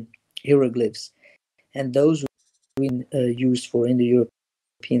Anatolian hieroglyphs, and those were used for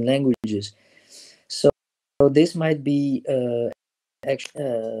Indo-European languages. So this might be the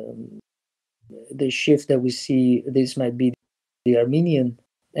shift that we see. This might be the Armenian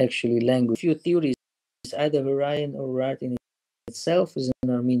actually language. A few theories: either Hurrian or Urartian itself is an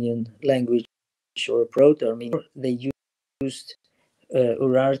Armenian language or a Proto-Armenian. They used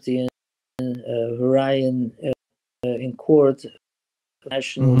Urartian, Hurrian in court,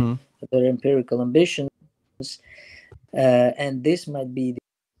 national, their empirical ambitions, and this might be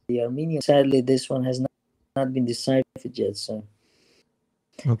the Armenian. Sadly, this one has not been deciphered yet. So,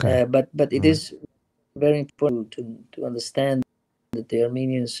 okay, but it is very important to understand that the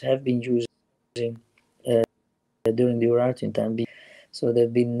Armenians have been using during the Urartian time. So there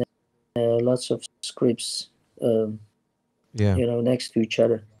have been lots of scripts, next to each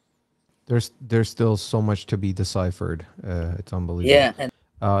other. There's still so much to be deciphered. It's unbelievable. Yeah, and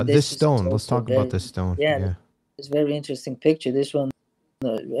this stone. Let's talk about this stone. Yeah, it's a very interesting picture. This one,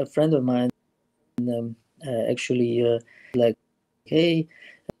 a friend of mine actually like, hey,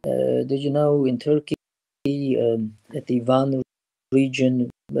 did you know in Turkey at the Van region,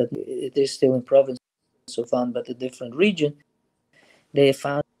 but it is still in province of Van, but a different region, they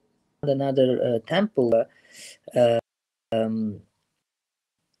found another temple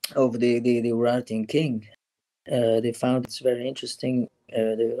of the Urartian king. They found it's very interesting.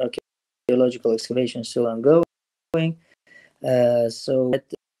 The archaeological excavation is still ongoing. So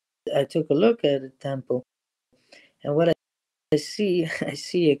I took a look at the temple, and what I see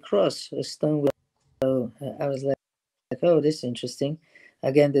a cross, a stone. So I was like, oh, this is interesting.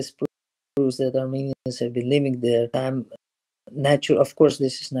 Again, this proves that Armenians have been living there. Natural, of course,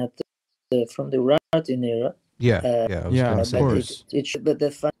 this is not from the Urartian era. I was gonna say, of course. But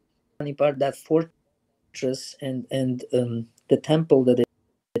the funny part, that fortress and the temple that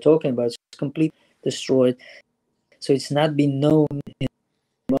they're talking about is completely destroyed. So it's not been known in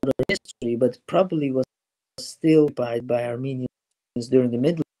modern history, but probably was still by Armenians during the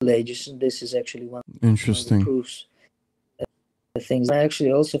Middle Ages. And this is actually one of the proofs. The things I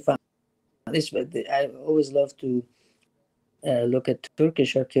actually also found this, but I always love to look at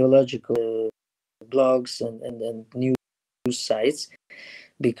Turkish archaeological blogs and news sites,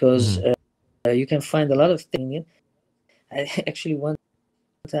 because you can find a lot of things. I actually, one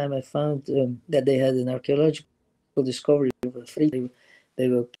time I found that they had an archaeological discovery of a fleet. They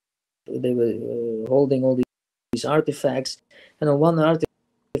were holding all these artifacts, and on one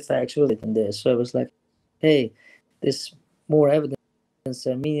artifact was in there. So I was like, hey, there's more evidence.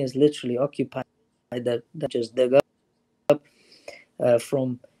 Armenians literally occupied that just dug up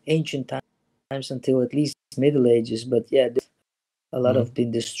from ancient times until at least Middle Ages. But yeah, a lot have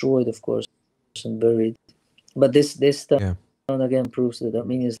been destroyed, of course, and buried. But this stone again proves that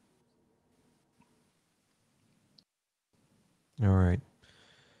Armenians. All right.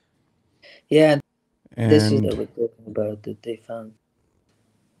 Yeah, And this is what we're talking about that they found.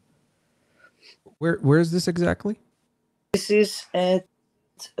 Where is this exactly? This is at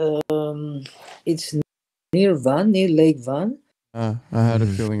it's near Van, near Lake Van. I had a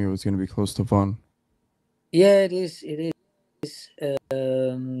feeling it was going to be close to Van. Yeah, it is. It is.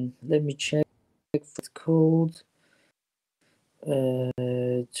 Let me check what it's called.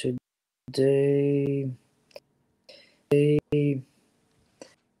 Today,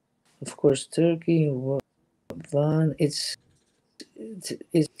 of course, Turkey. Van. It's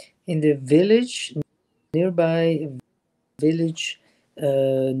in the village, nearby village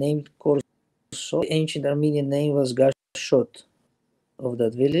named Korsot. The ancient Armenian name was Gashot of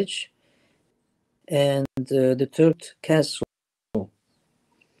that village, and the third castle.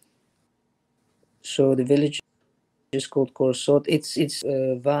 So the village is called Korsot. It's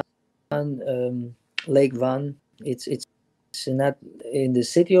Van, Lake Van. It's not in the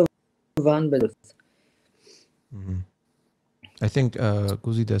city of Van, but I think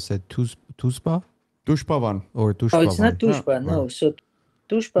Guzida said Tuzba Dushpavan. or Tushpavan. no, it's not Tushpa. No, so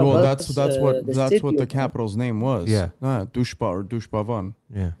Tushpa Well, was that's what the of capital's name was. Yeah. Dushpa or Dushpavan.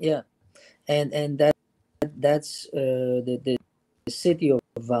 Yeah. Yeah, and that's the city of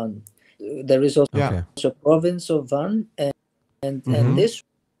Van. There is also a province of Van, and this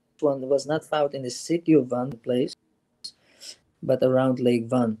one was not found in the city of Van place, but around Lake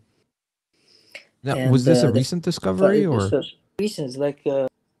Van. Now, was this a recent discovery or recent? Like I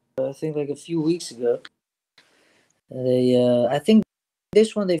think like a few weeks ago. I think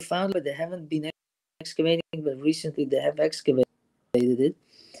this one they found, but they haven't been excavating. But recently they have excavated it.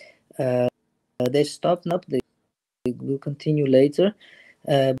 They stopped up. They will continue later,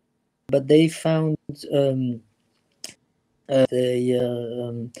 but they found with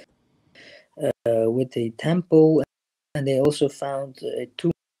a temple, and they also found a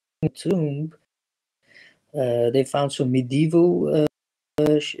tomb. They found some medieval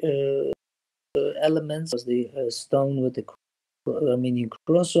elements. Was the stone with the Armenian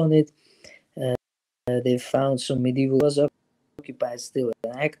cross on it. They found some medieval was occupied, still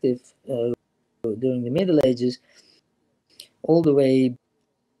active during the Middle Ages, all the way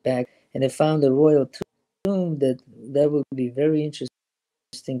back, and they found a royal tomb that will be very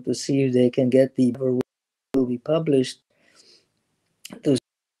interesting to see if they can get the will be published to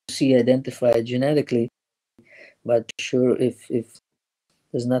see identified genetically, but sure if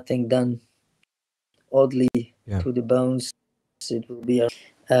there's nothing done oddly to the bones, it will be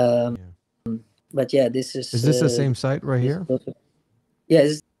but yeah, this is this the same site right here? Yeah,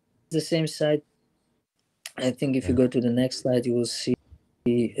 it's the same site. I think if you go to the next slide, you will see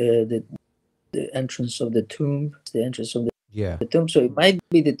the entrance of the tomb, the entrance of the tomb. So it might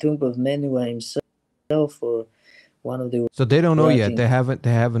be the tomb of Menua himself or one of the. So they don't know yet. They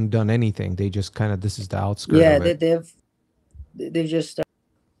haven't done anything. They just kind of, this is the outskirts. Yeah, of it. they just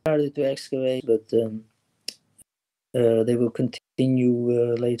started to excavate, but they will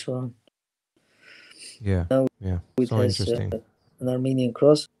continue later on. Yeah, now yeah. It so has interesting. An Armenian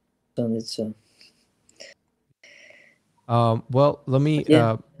cross on it. Well, let me.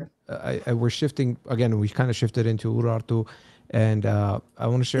 We're shifting again. We kind of shifted into Urartu, and I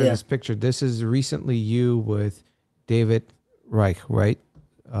want to share this picture. This is recently you with David Reich, right?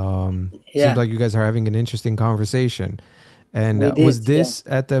 Seems like you guys are having an interesting conversation. And was this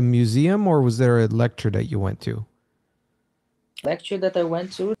at the museum, or was there a lecture that you went to? Lecture that I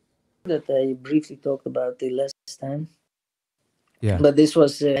went to, that I briefly talked about the last time. Yeah. But this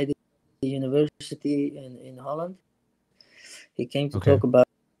was at the university in Holland. He came to talk about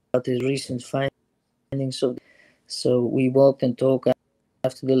his recent findings. So we walked and talked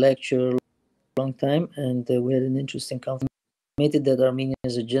after the lecture a long time, and we had an interesting conversation. Admitted that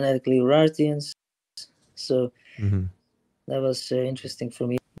Armenians are genetically Urartians. So that was interesting for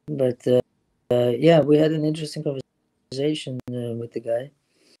me. But yeah, we had an interesting conversation with the guy.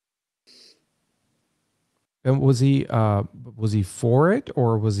 And was he for it,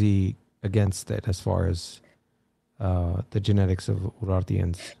 or was he against it as far as the genetics of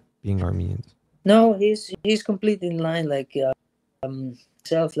Urartians being Armenians. No, he's completely in line. Like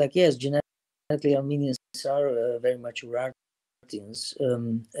self, like yes, genetically Armenians are very much Urartians.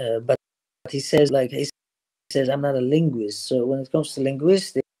 But he says, like he says, I'm not a linguist. So when it comes to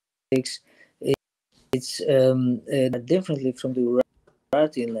linguistics, it's differently from the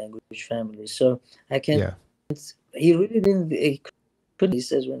Urartian language family. So I can't. Yeah. He really didn't. He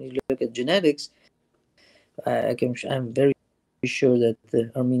says when you look at genetics, I'm very sure that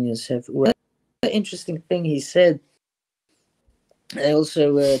the Armenians have. Well, interesting thing he said. I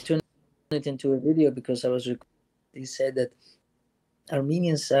also turned it into a video because I was. He said that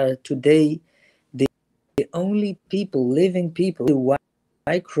Armenians are today the only living people, the Y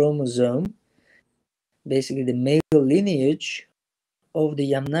chromosome, basically the male lineage of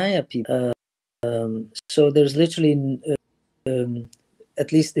the Yamnaya people. So there's literally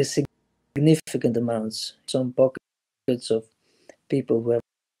at least a significant amounts, some pockets of people who have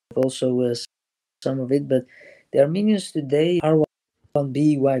also some of it, but the Armenians today are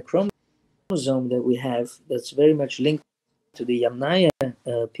R1b Y chromosome that we have that's very much linked to the Yamnaya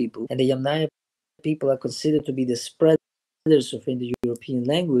people, and the Yamnaya people are considered to be the spreaders of Indo-European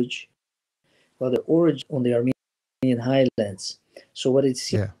language, while the origin on the Armenian Highlands. So what it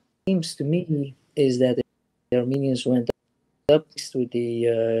seems to me is that the Armenians went up with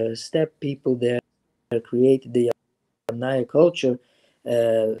the steppe people there, created the Yamnaya culture,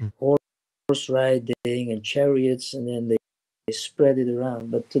 horse riding and chariots, and then they spread it around.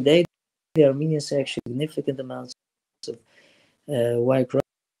 But today, the Armenians have significant amounts of Y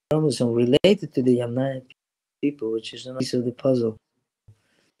chromosome related to the Yamnaya people, which is a piece of the puzzle.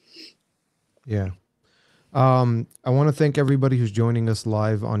 Yeah. I want to thank everybody who's joining us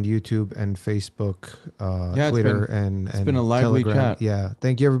live on YouTube and Facebook, Twitter, it's been a lively Telegram. chat. Yeah.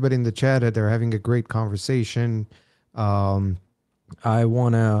 Thank you everybody in the chat. They're having a great conversation. I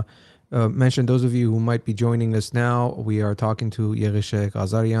want to mention those of you who might be joining us now. We are talking to Yegishe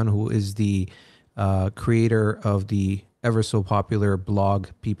Kazarain, who is the creator of the ever so popular blog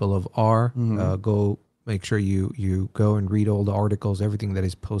People of R. Go make sure you go and read all the articles, everything that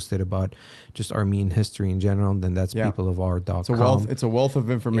is posted about just Armenian history in general. Then that's peopleofr.com. It's a wealth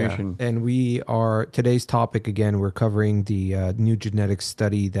of information. Yeah. And today's topic again, we're covering the new genetic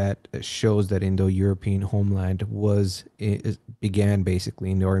study that shows that Indo-European homeland began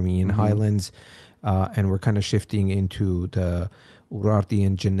basically in the Armenian Highlands. And we're kind of shifting into the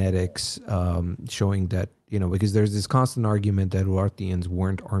Urartian genetics, showing that, because there's this constant argument that Urartians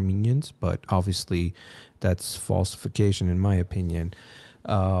weren't Armenians, but obviously that's falsification in my opinion.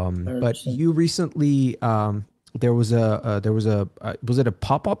 But you recently, there was was it a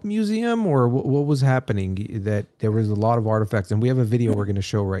pop-up museum or what was happening that there was a lot of artifacts, and we have a video we're going to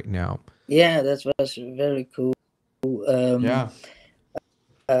show right now. Yeah, that was very cool. It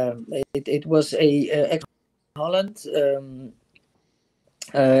was a Holland.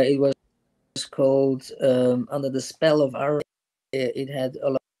 It was called Under the Spell of Our. It had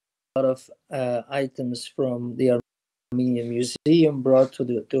a lot of items from the Armenian Museum brought to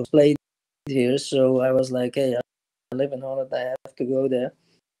display here. So I was like, hey, I live in Holland, I have to go there.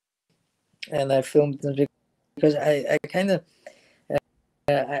 And I filmed it because I kind of,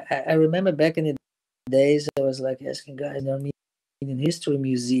 I remember back in the days, I was like asking guys in the Armenian History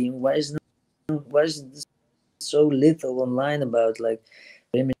Museum, why is so little online about like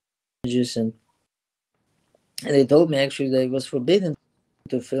images, and they told me actually that it was forbidden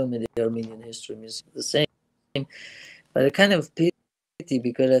to film in the Armenian History Museum. The same, but I kind of pity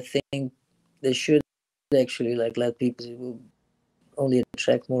because I think they should actually like let people. It will only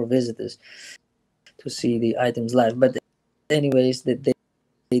attract more visitors to see the items live. But anyways, they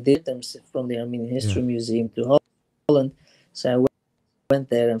did them from the Armenian History Museum to Holland. So I went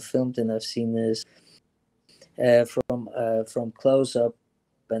there and filmed, and I've seen this from close up,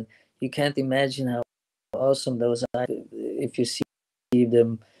 and you can't imagine how awesome those are if you see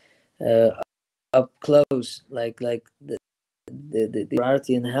them up close, like the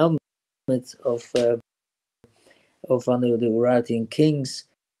Urartian helmet of one of the Urartian kings,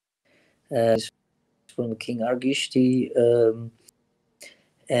 from King Argishti,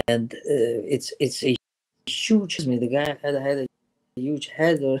 and it's a huge. The guy had a huge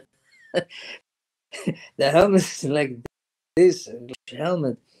head, or the helmet is like this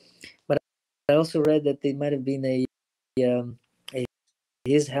helmet. But I also read that it might have been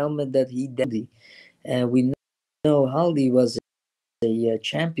his helmet that he did, and we know Haldi was a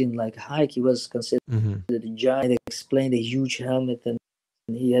champion like hike. He was considered a giant. They explained a huge helmet, and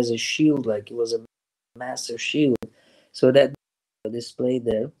he has a shield, like it was a massive shield. So that displayed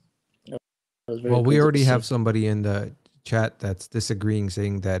there very Well, cool we to already see. have somebody in the chat that's disagreeing,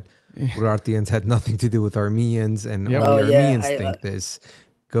 saying that Urartians had nothing to do with Armenians, and Yep. only Oh yeah, Armenians think this.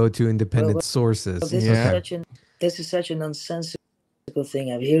 Go to independent sources. this Yeah. is such a nonsensical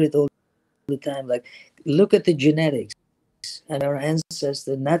thing. I hear it all the time. Like, look at the genetics and our ancestors.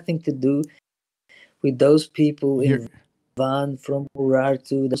 Nothing to do with those people in Van from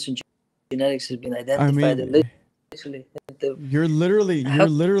Urartu. Those genetics has been identified. I mean, Literally, you're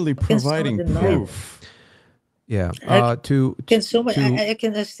literally providing proof. Yeah. I still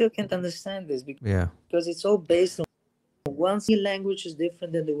can't understand this yeah. because it's all based on one language is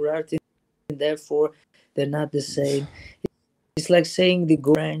different than the Urartu, and therefore they're not the same. It's like saying the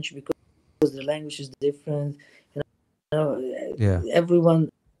Branch because the language is different. You know, Yeah. everyone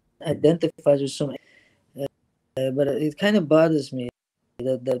identifies with some, but it kind of bothers me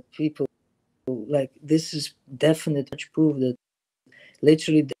that people like this is definite proof that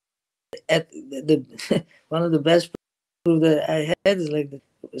literally the one of the best proof that I had is like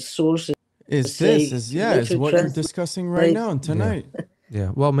the sources. Is what you're discussing right now and tonight.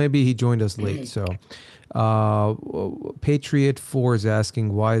 Yeah. Well, maybe he joined us late. So, Patriot 4 is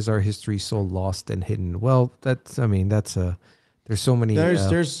asking, why is our history so lost and hidden? Well, there's so many.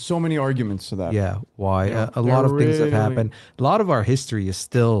 There's so many arguments to that. Yeah. Why? You know, A lot of things have happened. A lot of our history is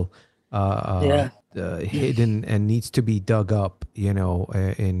still hidden and needs to be dug up, you know,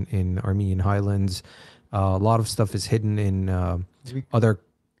 in Armenian Highlands. A lot of stuff is hidden in other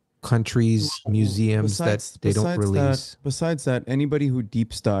countries, museums that they don't release. Besides that, anybody who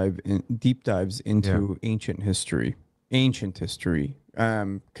deep dives into ancient history,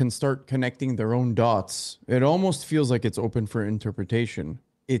 can start connecting their own dots. It almost feels like it's open for interpretation.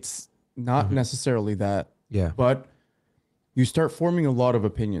 It's not necessarily that. Yeah. But you start forming a lot of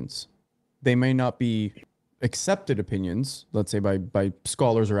opinions. They may not be accepted opinions, let's say by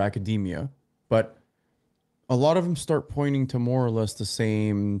scholars or academia, but a lot of them start pointing to more or less the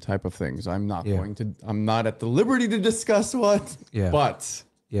same type of things. I'm not at the liberty to discuss what, but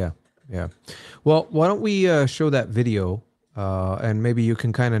yeah. Well, why don't we show that video and maybe you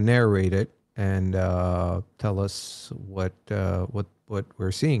can kind of narrate it and tell us what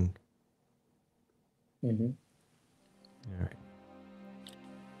we're seeing. Mm-hmm. All right.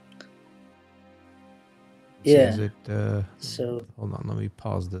 Yeah. Is it, so hold on, let me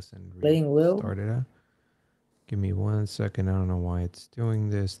pause this and playing well. Start it out. Give me 1 second. I don't know why it's doing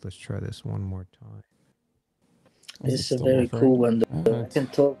this. Let's try this one more time. This is a very cool one. I can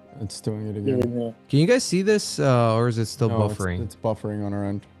talk. It's doing it again. Can you guys see this, or is it still buffering? It's buffering on our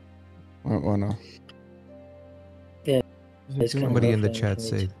end. Oh no. Yeah. Somebody in the chat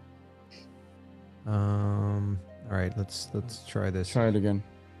say. All right, let's try this. Try it again.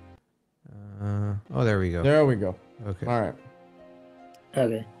 Oh, there we go. There we go. Okay. All right.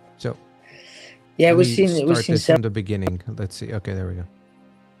 Okay. So. Yeah, we've seen this from the beginning. Let's see. Okay, there we go.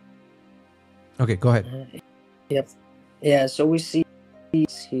 Okay, go ahead. Yep. Yeah. So we see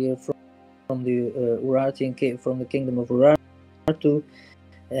here from the Urartian from the kingdom of Urartu.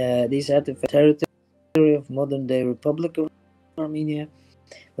 These artifacts territory of modern day Republic of Armenia.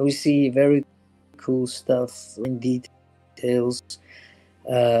 We see very cool stuff in details.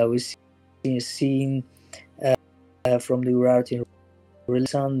 We see a scene from the Urartian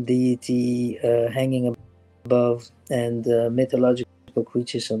sun deity hanging above, and mythological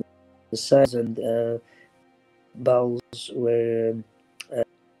creatures on the sides, and bowls where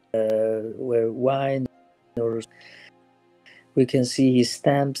wine, or we can see his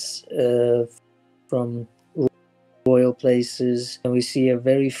stamps from royal places, and we see a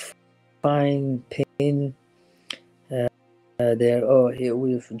very fine pin there. Oh, here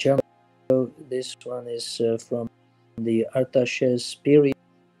we've jumped. This one is from the Artaxerxes period.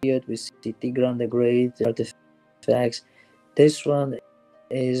 We see Tigran the Great artifacts. This one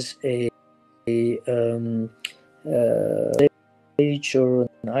is a age or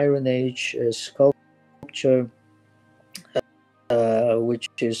an Iron Age sculpture, which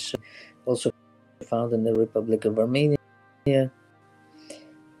is also found in the Republic of Armenia. And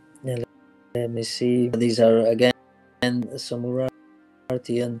let me see. These are again some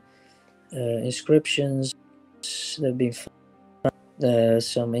Urartian inscriptions that have been found.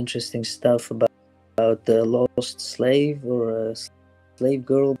 Some interesting stuff about the lost slave or a slave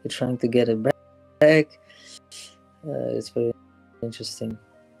girl trying to get it back. It's very interesting.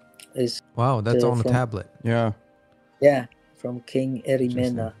 Wow, that's on the tablet. Yeah. Yeah, from King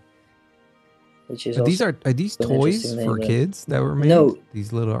Erimena. Which is are these toys for kids that were made? No,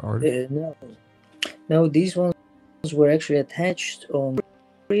 these little art. No, these ones were actually attached on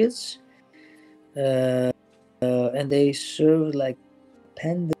periods, and they served like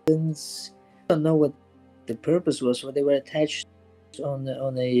pendants. don't know what the purpose was, but they were attached on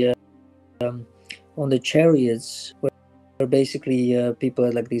the chariots, where basically people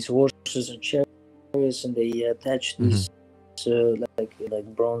had like these horses and chariots, and they attached these like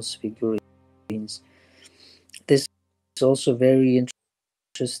bronze figurines. This is also very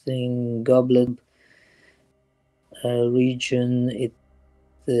interesting goblet region. It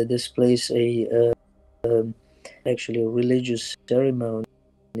displays actually a religious ceremony.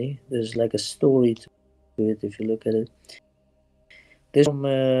 There's like a story to it if you look at it. This from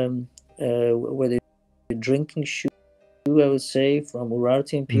where the drinking shoe, I would say, from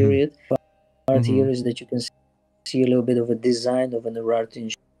Urartian period. Part here is that you can see a little bit of a design of an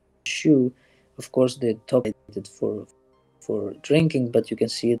Urartian shoe. Of course, the top is for drinking, but you can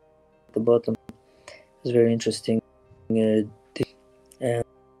see it at the bottom. It's very interesting. And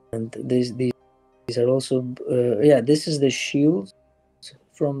these are also this is the shield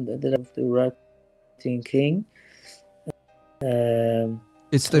from the Urartian king.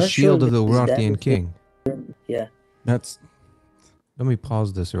 It's the shield of the Urartian king. Yeah. That's. Let me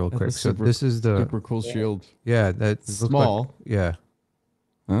pause this real quick. So this is the super cool shield. Yeah, that's small. Like, yeah.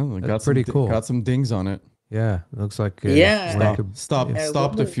 Oh, that's pretty cool. Got some dings on it. Yeah, looks like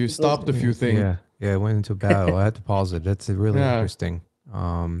stopped a few things. Yeah, it went into battle. I had to pause it. That's really interesting.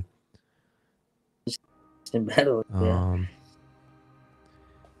 In battle.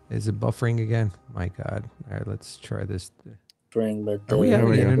 Is it buffering again? My God! All right, let's try this. But are we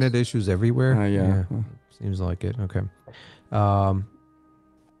having internet issues everywhere? Yeah. Seems like it. Okay.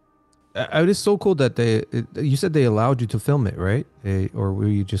 It is so cool that you said they allowed you to film it, right? Or were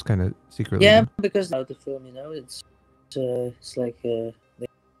you just kind of secretly? Yeah, because they're allowed to film. It's like they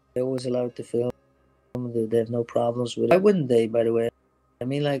always allowed to film. They have no problems with it. Why wouldn't they? By the way, I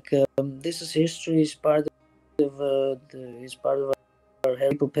mean, like this is history. Is part of our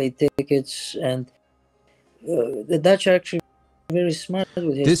people pay tickets, and the Dutch are actually very smart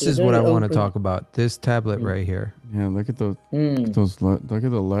with history. This is what I want to talk about. This tablet right here. Yeah, look at those. Look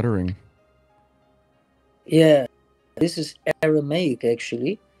at the lettering. Yeah, this is Aramaic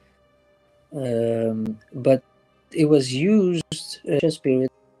actually, but it was used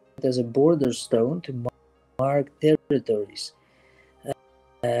period as a border stone to mark territories.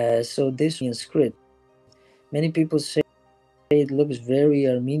 So this in script, many people say it looks very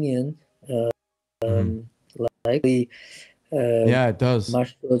Armenian, like the. Yeah, it does.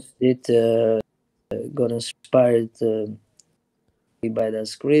 Marshall did got inspired by that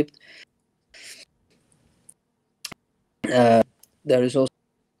script. There is also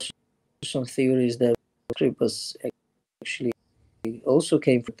some theories that the script was actually also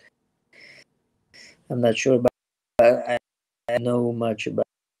came from. I'm not sure, but I know much about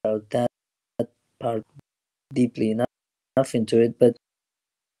that part deeply enough into it, but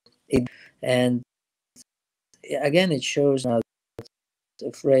again, it shows not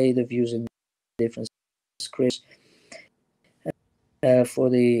afraid of using different scripts for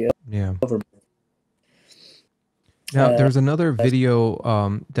the government. Now, there's another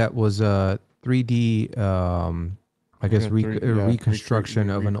video that was a 3D, I guess, reconstruction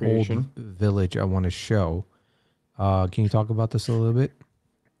of an old village I want to show. Can you talk about this a little bit?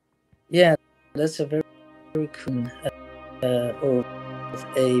 Yeah, that's a very, very cool of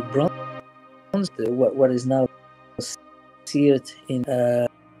a bronze, what is now seared in,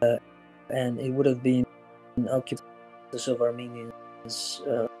 and it would have been occupied of Armenians,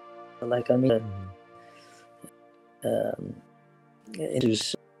 like Armenia.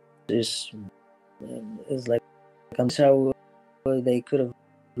 Is like how they could have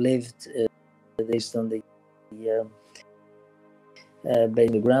lived based on the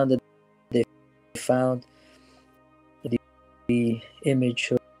ground that they found the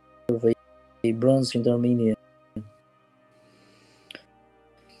image of a bronze in Armenia.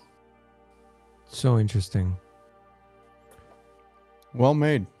 So interesting. Well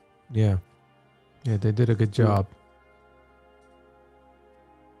made. Yeah, they did a good job.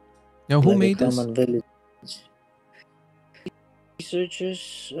 Now, who made this? Village.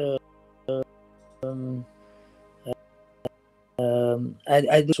 Researchers.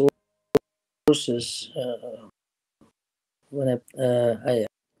 I do sources when I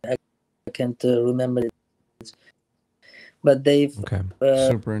can't remember it, but they've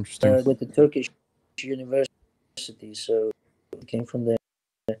super interesting with the Turkish university, so it came from there.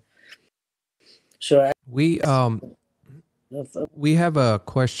 So we have a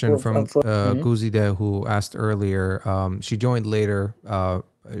question from Guzide who asked earlier. She joined later.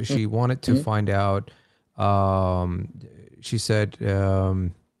 She wanted to find out. She said,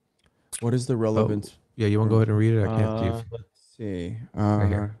 "What is the relevance?" Yeah, you want to go ahead and read it? I can't. Let's see. Right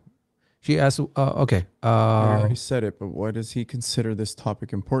here. She asked, okay. I already said it, but why does he consider this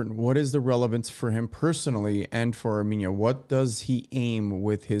topic important? What is the relevance for him personally and for Armenia? What does he aim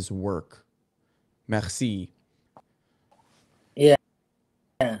with his work? Merci. Yeah,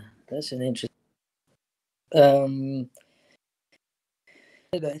 that's an interesting.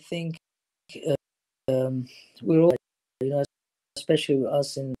 I think we're all, especially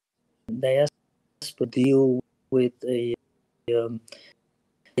us in diaspora, deal with a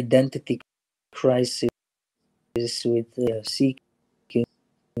identity crisis, with seeking,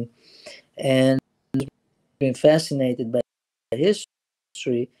 and been fascinated by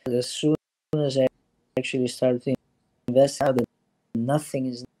history. As soon as I actually started to invest out, that nothing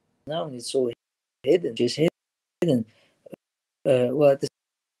is known. It's all hidden, just hidden. Well, at the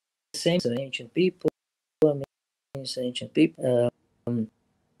same time, ancient people, ancient people, in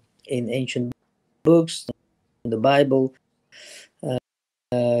ancient books, in the Bible,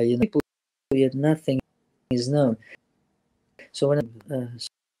 people, yet nothing is known. So when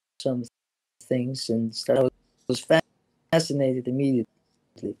some things and stuff, I was fascinated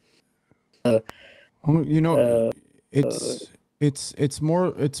immediately. It's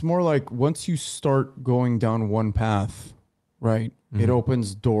more like once you start going down one path, right? It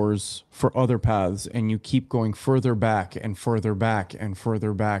opens doors for other paths, and you keep going further back and further back and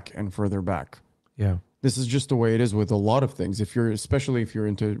further back and further back. Yeah. This is just the way it is with a lot of things. Especially if you're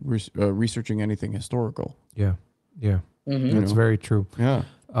into researching anything historical. Yeah. Yeah. That's very true. Yeah.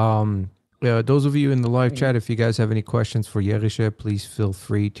 Those of you in the live chat, if you guys have any questions for Yegishe, please feel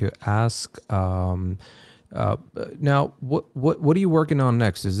free to ask. Now, what are you working on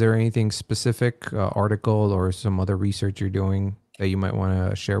next? Is there anything specific, article or some other research you're doing that you might want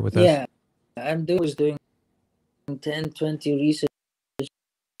to share with us? Yeah, I'm doing 10, 20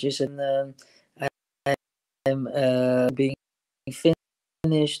 researches, and I'm being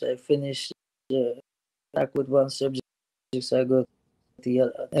finished. I finished back with one subject, so I got the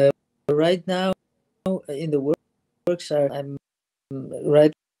other. Right now, in the works, I'm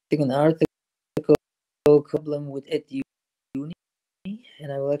writing an article problem with at uni,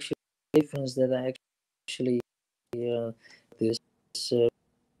 and I will actually difference that I actually this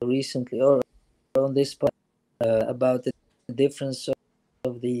recently or on this part about the difference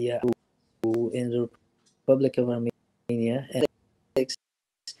of the in the Republic of Armenia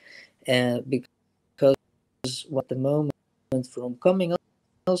and because at the moment from coming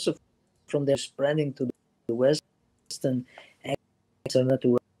also from their spreading to the western are not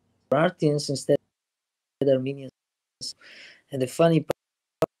Urartians instead Armenians, and the funny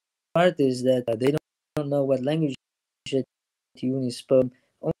part is that they don't know what language Uni spoke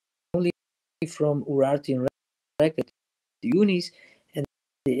only from Urartian record Unis, and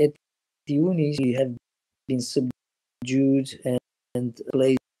the Unis have been subdued and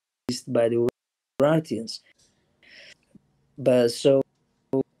placed by the Urartians. But so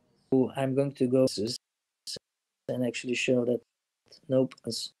I'm going to go and actually show that nope,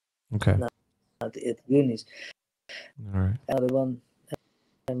 it's not the Unis. All right. Other one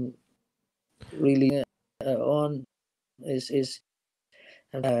I'm really on is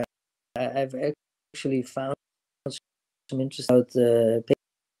I've actually found some interest about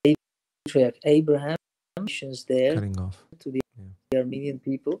patriarch Abraham missions there Cutting off to the Armenian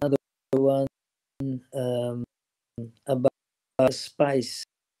people. Another one about a spice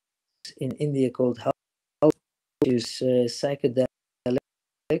in India called halal, which is psychedelic,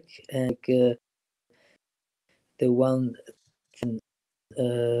 and the one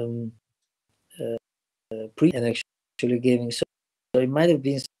pre and actually giving. So it might have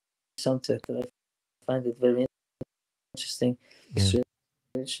been something that I find it very interesting. Yeah.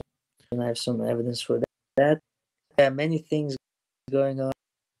 And I have some evidence for that. There are many things going on,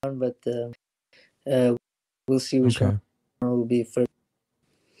 but we'll see which one will be first.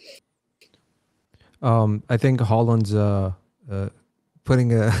 I think Holland's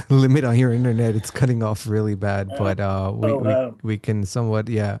putting a limit on your internet. It's cutting off really bad, but we can somewhat.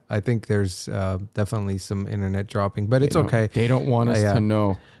 Yeah, I think there's definitely some internet dropping, but it's okay. They don't want us to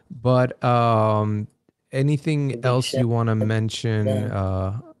know. But anything else you want to mention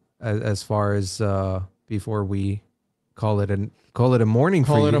as far as before we call it a morning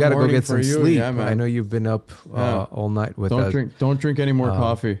for you? You got to go get some sleep. Yeah, I know you've been up all night with us. Don't drink any more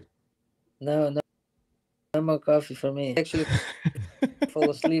coffee. No more coffee for me. Actually, fall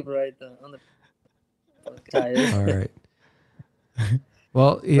asleep right on the podcast. All right.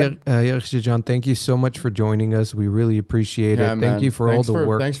 Well, Yegishe John, thank you so much for joining us. We really appreciate Yeah, it. Thank man. you for all the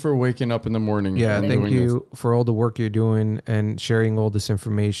work. Thanks for waking up in the morning. Yeah, and thank doing this. you for all the work you're doing and sharing all this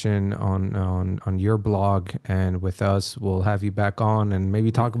information on your blog and with us. We'll have you back on and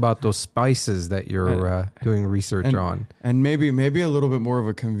maybe talk about those spices that you're doing research on. And maybe a little bit more of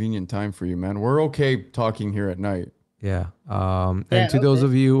a convenient time for you, man. We're okay talking here at night. Yeah. And to those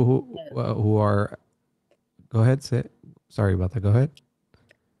of you who are, go ahead, say it. Sorry about that. Go ahead.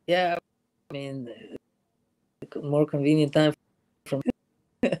 Yeah, I mean, more convenient time from.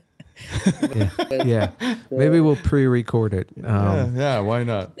 Yeah. Maybe we'll pre-record it. Yeah, why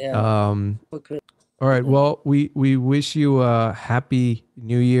not? Yeah. All right. Well, we wish you a happy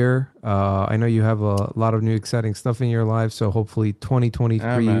new year. I know you have a lot of new exciting stuff in your life, so hopefully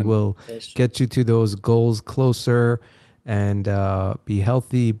 2023 will get you to those goals closer and be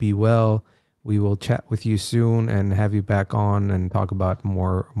healthy, be well. We will chat with you soon and have you back on and talk about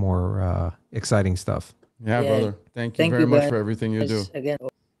more exciting stuff. Yeah, brother. Thank you very much for everything you do. Again,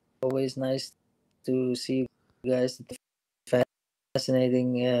 always nice to see you guys.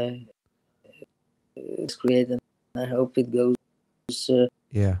 Fascinating. It's created. I hope it goes.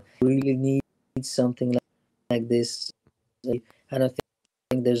 Really need something like this. I don't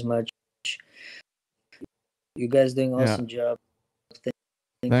think there's much. You guys doing awesome job.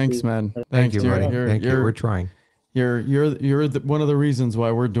 Thanks, man. Thank you, buddy. Thank you. We're trying. You're one of the reasons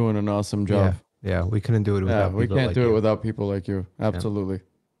why we're doing an awesome job. Yeah, we couldn't do it without we can't do it without people like you. Absolutely.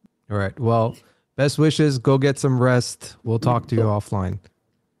 All right. Well, best wishes. Go get some rest. We'll talk to you offline.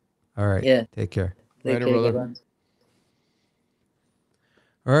 All right. Yeah. Take care. Later, brother.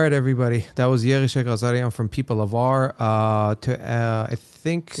 All right, everybody. That was Yegishe Kazarain from People of R. I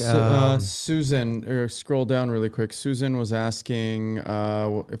think Susan, scroll down really quick. Susan was asking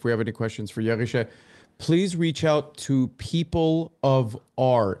if we have any questions for Yegishe. Please reach out to People of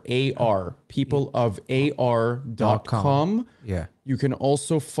R, A-R, peopleofar.com. Yeah. You can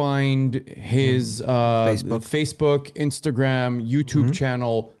also find his Facebook, Instagram, YouTube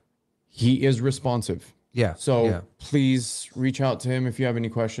channel. He is responsive. Yeah. So please reach out to him if you have any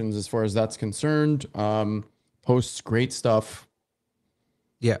questions as far as that's concerned. Posts great stuff.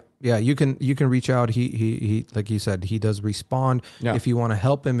 Yeah. You can reach out. He like you said, he does respond. Yeah. If you want to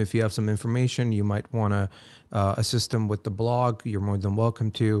help him, if you have some information, you might want to assist him with the blog. You're more than welcome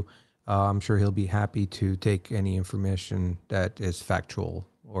to. I'm sure he'll be happy to take any information that is factual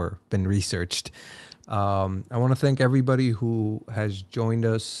or been researched. I want to thank everybody who has joined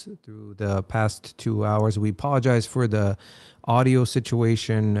us through the past 2 hours. We apologize for the audio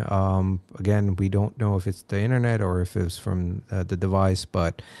situation. Again, we don't know if it's the internet or if it's from the device,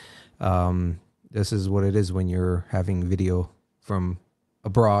 but this is what it is when you're having video from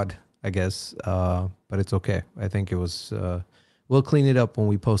abroad, I guess. But it's okay. I think it was, we'll clean it up when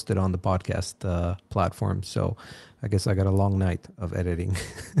we post it on the podcast platform. So I guess I got a long night of editing.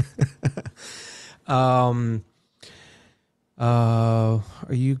 Are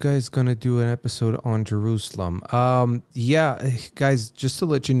you guys gonna do an episode on Jerusalem? Yeah, guys, just to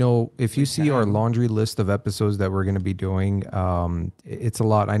let you know, if you see our laundry list of episodes that we're gonna be doing, it's a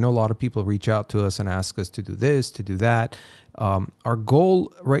lot. I know a lot of people reach out to us and ask us to do this, to do that. Our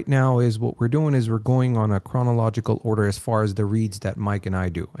goal right now is what we're doing is we're going on a chronological order as far as the reads that Mike and I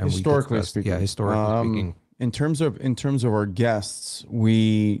do. And historically speaking. Yeah, historically speaking. In terms of our guests,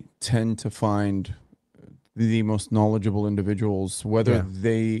 we tend to find the most knowledgeable individuals, whether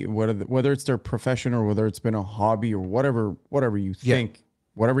it's their profession or whether it's been a hobby or whatever you think,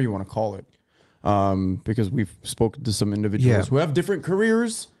 whatever you want to call it. Because we've spoken to some individuals who have different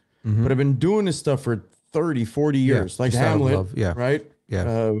careers, but have been doing this stuff for 30, 40 years, like Hamlet, right?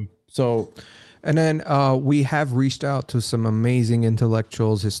 Yeah. So And then we have reached out to some amazing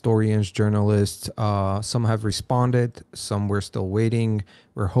intellectuals, historians, journalists. Some have responded. Some we're still waiting.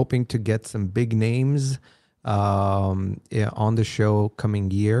 We're hoping to get some big names on the show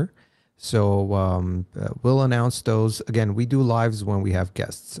coming year. So we'll announce those. Again, we do lives when we have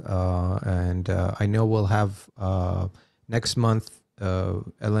guests. And I know we'll have next month,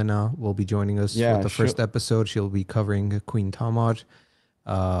 Elena will be joining us with the first episode. She'll be covering Queen Tamar.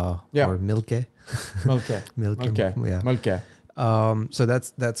 Or Milke. Milke. So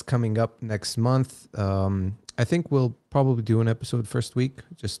that's coming up next month. I think we'll probably do an episode first week.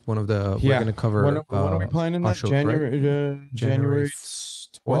 Just one of the we're going to cover. When are we planning that? January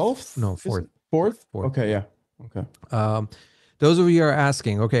 12th? No, 4th. 4th? Okay, yeah. Okay. Those of you are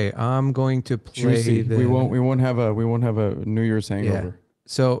asking. Okay, I'm going to play. We won't have a New Year's hangover. Yeah.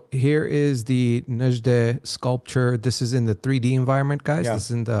 So here is the Nejde sculpture. This is in the 3D environment, guys.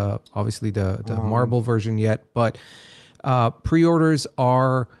 This isn't obviously the marble version yet, but Pre-orders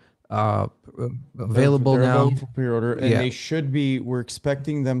are available They're now. available for pre-order, and they should be. We're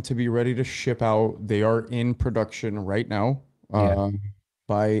expecting them to be ready to ship out. They are in production right now.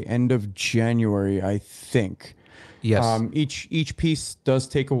 By end of January, I think. Yes. Each piece does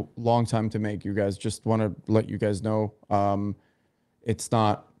take a long time to make. You guys, just want to let you guys know. It's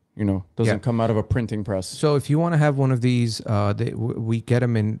not, doesn't come out of a printing press. So if you want to have one of these, we get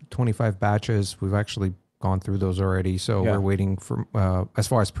them in 25 batches. We've actually gone through those already. So we're waiting for, as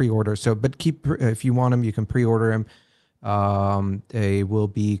far as pre-order. So, but if you want them, you can pre-order them. They will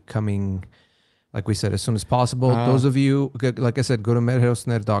be coming, like we said, as soon as possible. Those of you, like I said, go to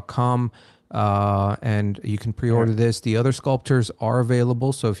merherosner.com. And you can pre-order this. The other sculptures are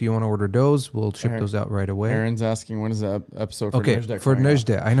available, so if you want to order those, we'll ship those out right away. Aaron's asking, when is the episode for Nezhde? For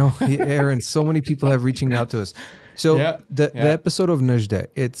Nezhde. I know, Aaron, so many people have reaching out to us. So the episode of Nezhde,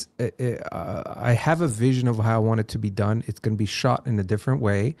 I have a vision of how I want it to be done. It's going to be shot in a different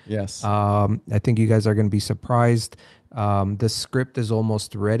way. Yes. I think you guys are going to be surprised. The script is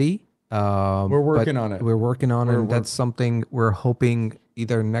almost ready. We're working on it. We're working on it. That's something we're hoping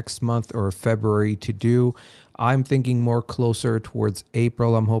either next month or February to do. I'm thinking more closer towards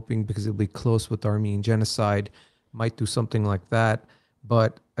April. I'm hoping because it'll be close with Armenian genocide. Might do something like that.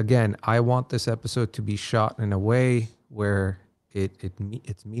 But again, I want this episode to be shot in a way where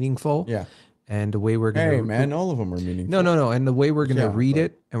it's meaningful. Yeah. And the way we're going to... Hey, man, all of them are meaningful. No. And the way we're going to read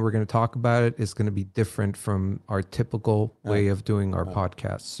it and we're going to talk about it is going to be different from our typical way of doing our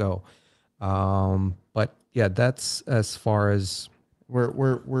podcast. So, but yeah, that's as far as...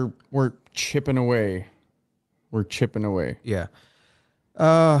 We're chipping away. We're chipping away. Yeah.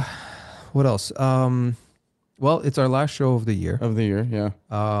 What else? Well, it's our last show of the year. Yeah.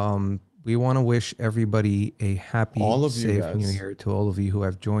 We want to wish everybody a happy, safe New Year to all of you who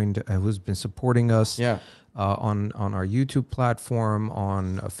have joined, who's been supporting us. Yeah. On our YouTube platform,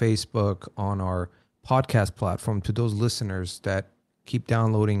 on Facebook, on our podcast platform. To those listeners that keep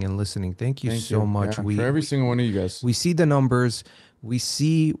downloading and listening, thank you so much. Yeah, for every single one of you guys. We see the numbers. We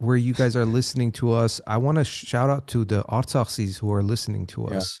see where you guys are listening to us. I want to shout out to the Artsaksis who are listening to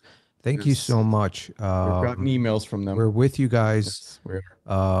us. Thank you so much. We've gotten emails from them. We're with you guys.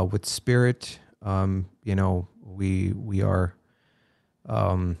 Yes, with spirit. We are.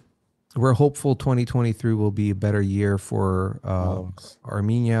 We're hopeful 2023 will be a better year for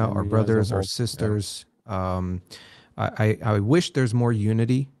Armenia, our brothers, our sisters. Yeah. I wish there's more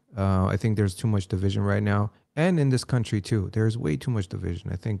unity. I think there's too much division right now. And in this country too, there's way too much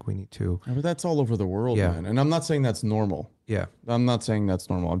division. I think we need to. But that's all over the world, man. And I'm not saying that's normal. Yeah, I'm not saying that's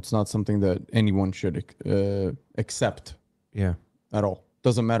normal. It's not something that anyone should accept. Yeah, at all.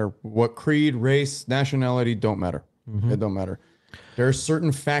 Doesn't matter what creed, race, nationality. Don't matter. It don't matter. There are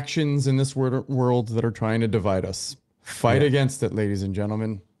certain factions in this world that are trying to divide us. Fight against it, ladies and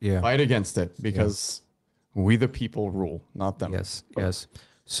gentlemen. Yeah, fight against it because we the people rule, not them. Yes.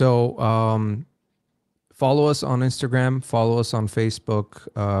 So, follow us on Instagram, follow us on Facebook,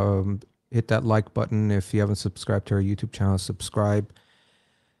 hit that like button. If you haven't subscribed to our YouTube channel, subscribe.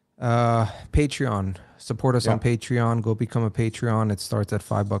 Patreon, support us on Patreon. Go become a Patreon. It starts at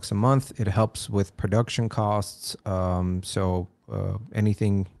 $5 a month. It helps with production costs. So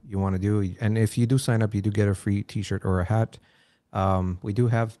anything you want to do. And if you do sign up, you do get a free t-shirt or a hat. We do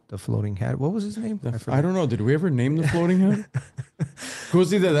have the floating hat. What was his name? I don't know. Did we ever name the floating hat?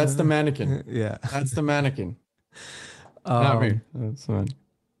 Who's either? That's the mannequin. Yeah. That's the mannequin. Not me. That's fine.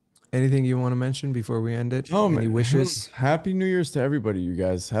 Anything you want to mention before we end it? Any wishes? Happy New Year's to everybody, you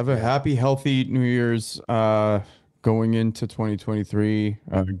guys. Have a happy, healthy New Year's going into 2023,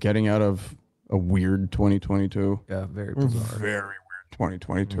 getting out of a weird 2022. Yeah, very bizarre. Very weird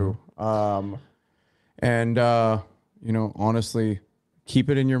 2022. Honestly, keep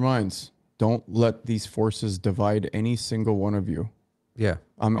it in your minds. Don't let these forces divide any single one of you. Yeah.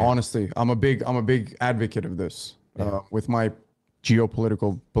 I'm a big advocate of this with my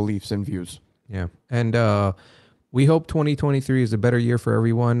geopolitical beliefs and views. Yeah. And we hope 2023 is a better year for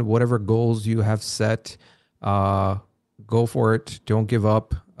everyone. Whatever goals you have set, go for it. Don't give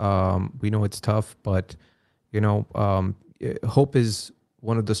up. We know it's tough, but hope is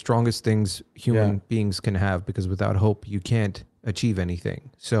one of the strongest things human beings can have, because without hope, you can't achieve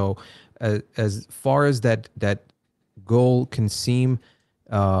anything. So as far as that goal can seem,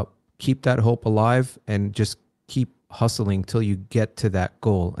 keep that hope alive and just keep hustling till you get to that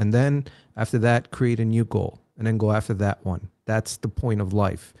goal. And then after that, create a new goal and then go after that one. That's the point of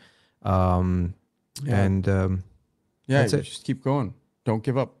life. That's it. Just keep going. Don't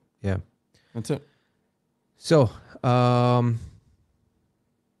give up. Yeah. That's it. So,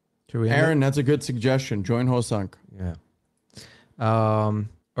 Aaron, that's a good suggestion. Join Hosank. Yeah.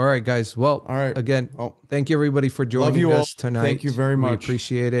 All right, guys. Well, All right. again, thank you everybody for joining you all. us tonight. Thank you very much. We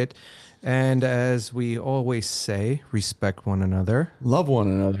appreciate it. And as we always say, respect one another. Love one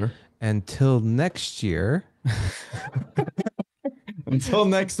another. Until next year. Until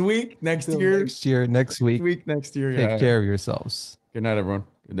next week, next year. Next week. Next year. Take care of yourselves. Good night, everyone.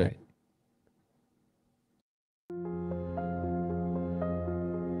 Good day.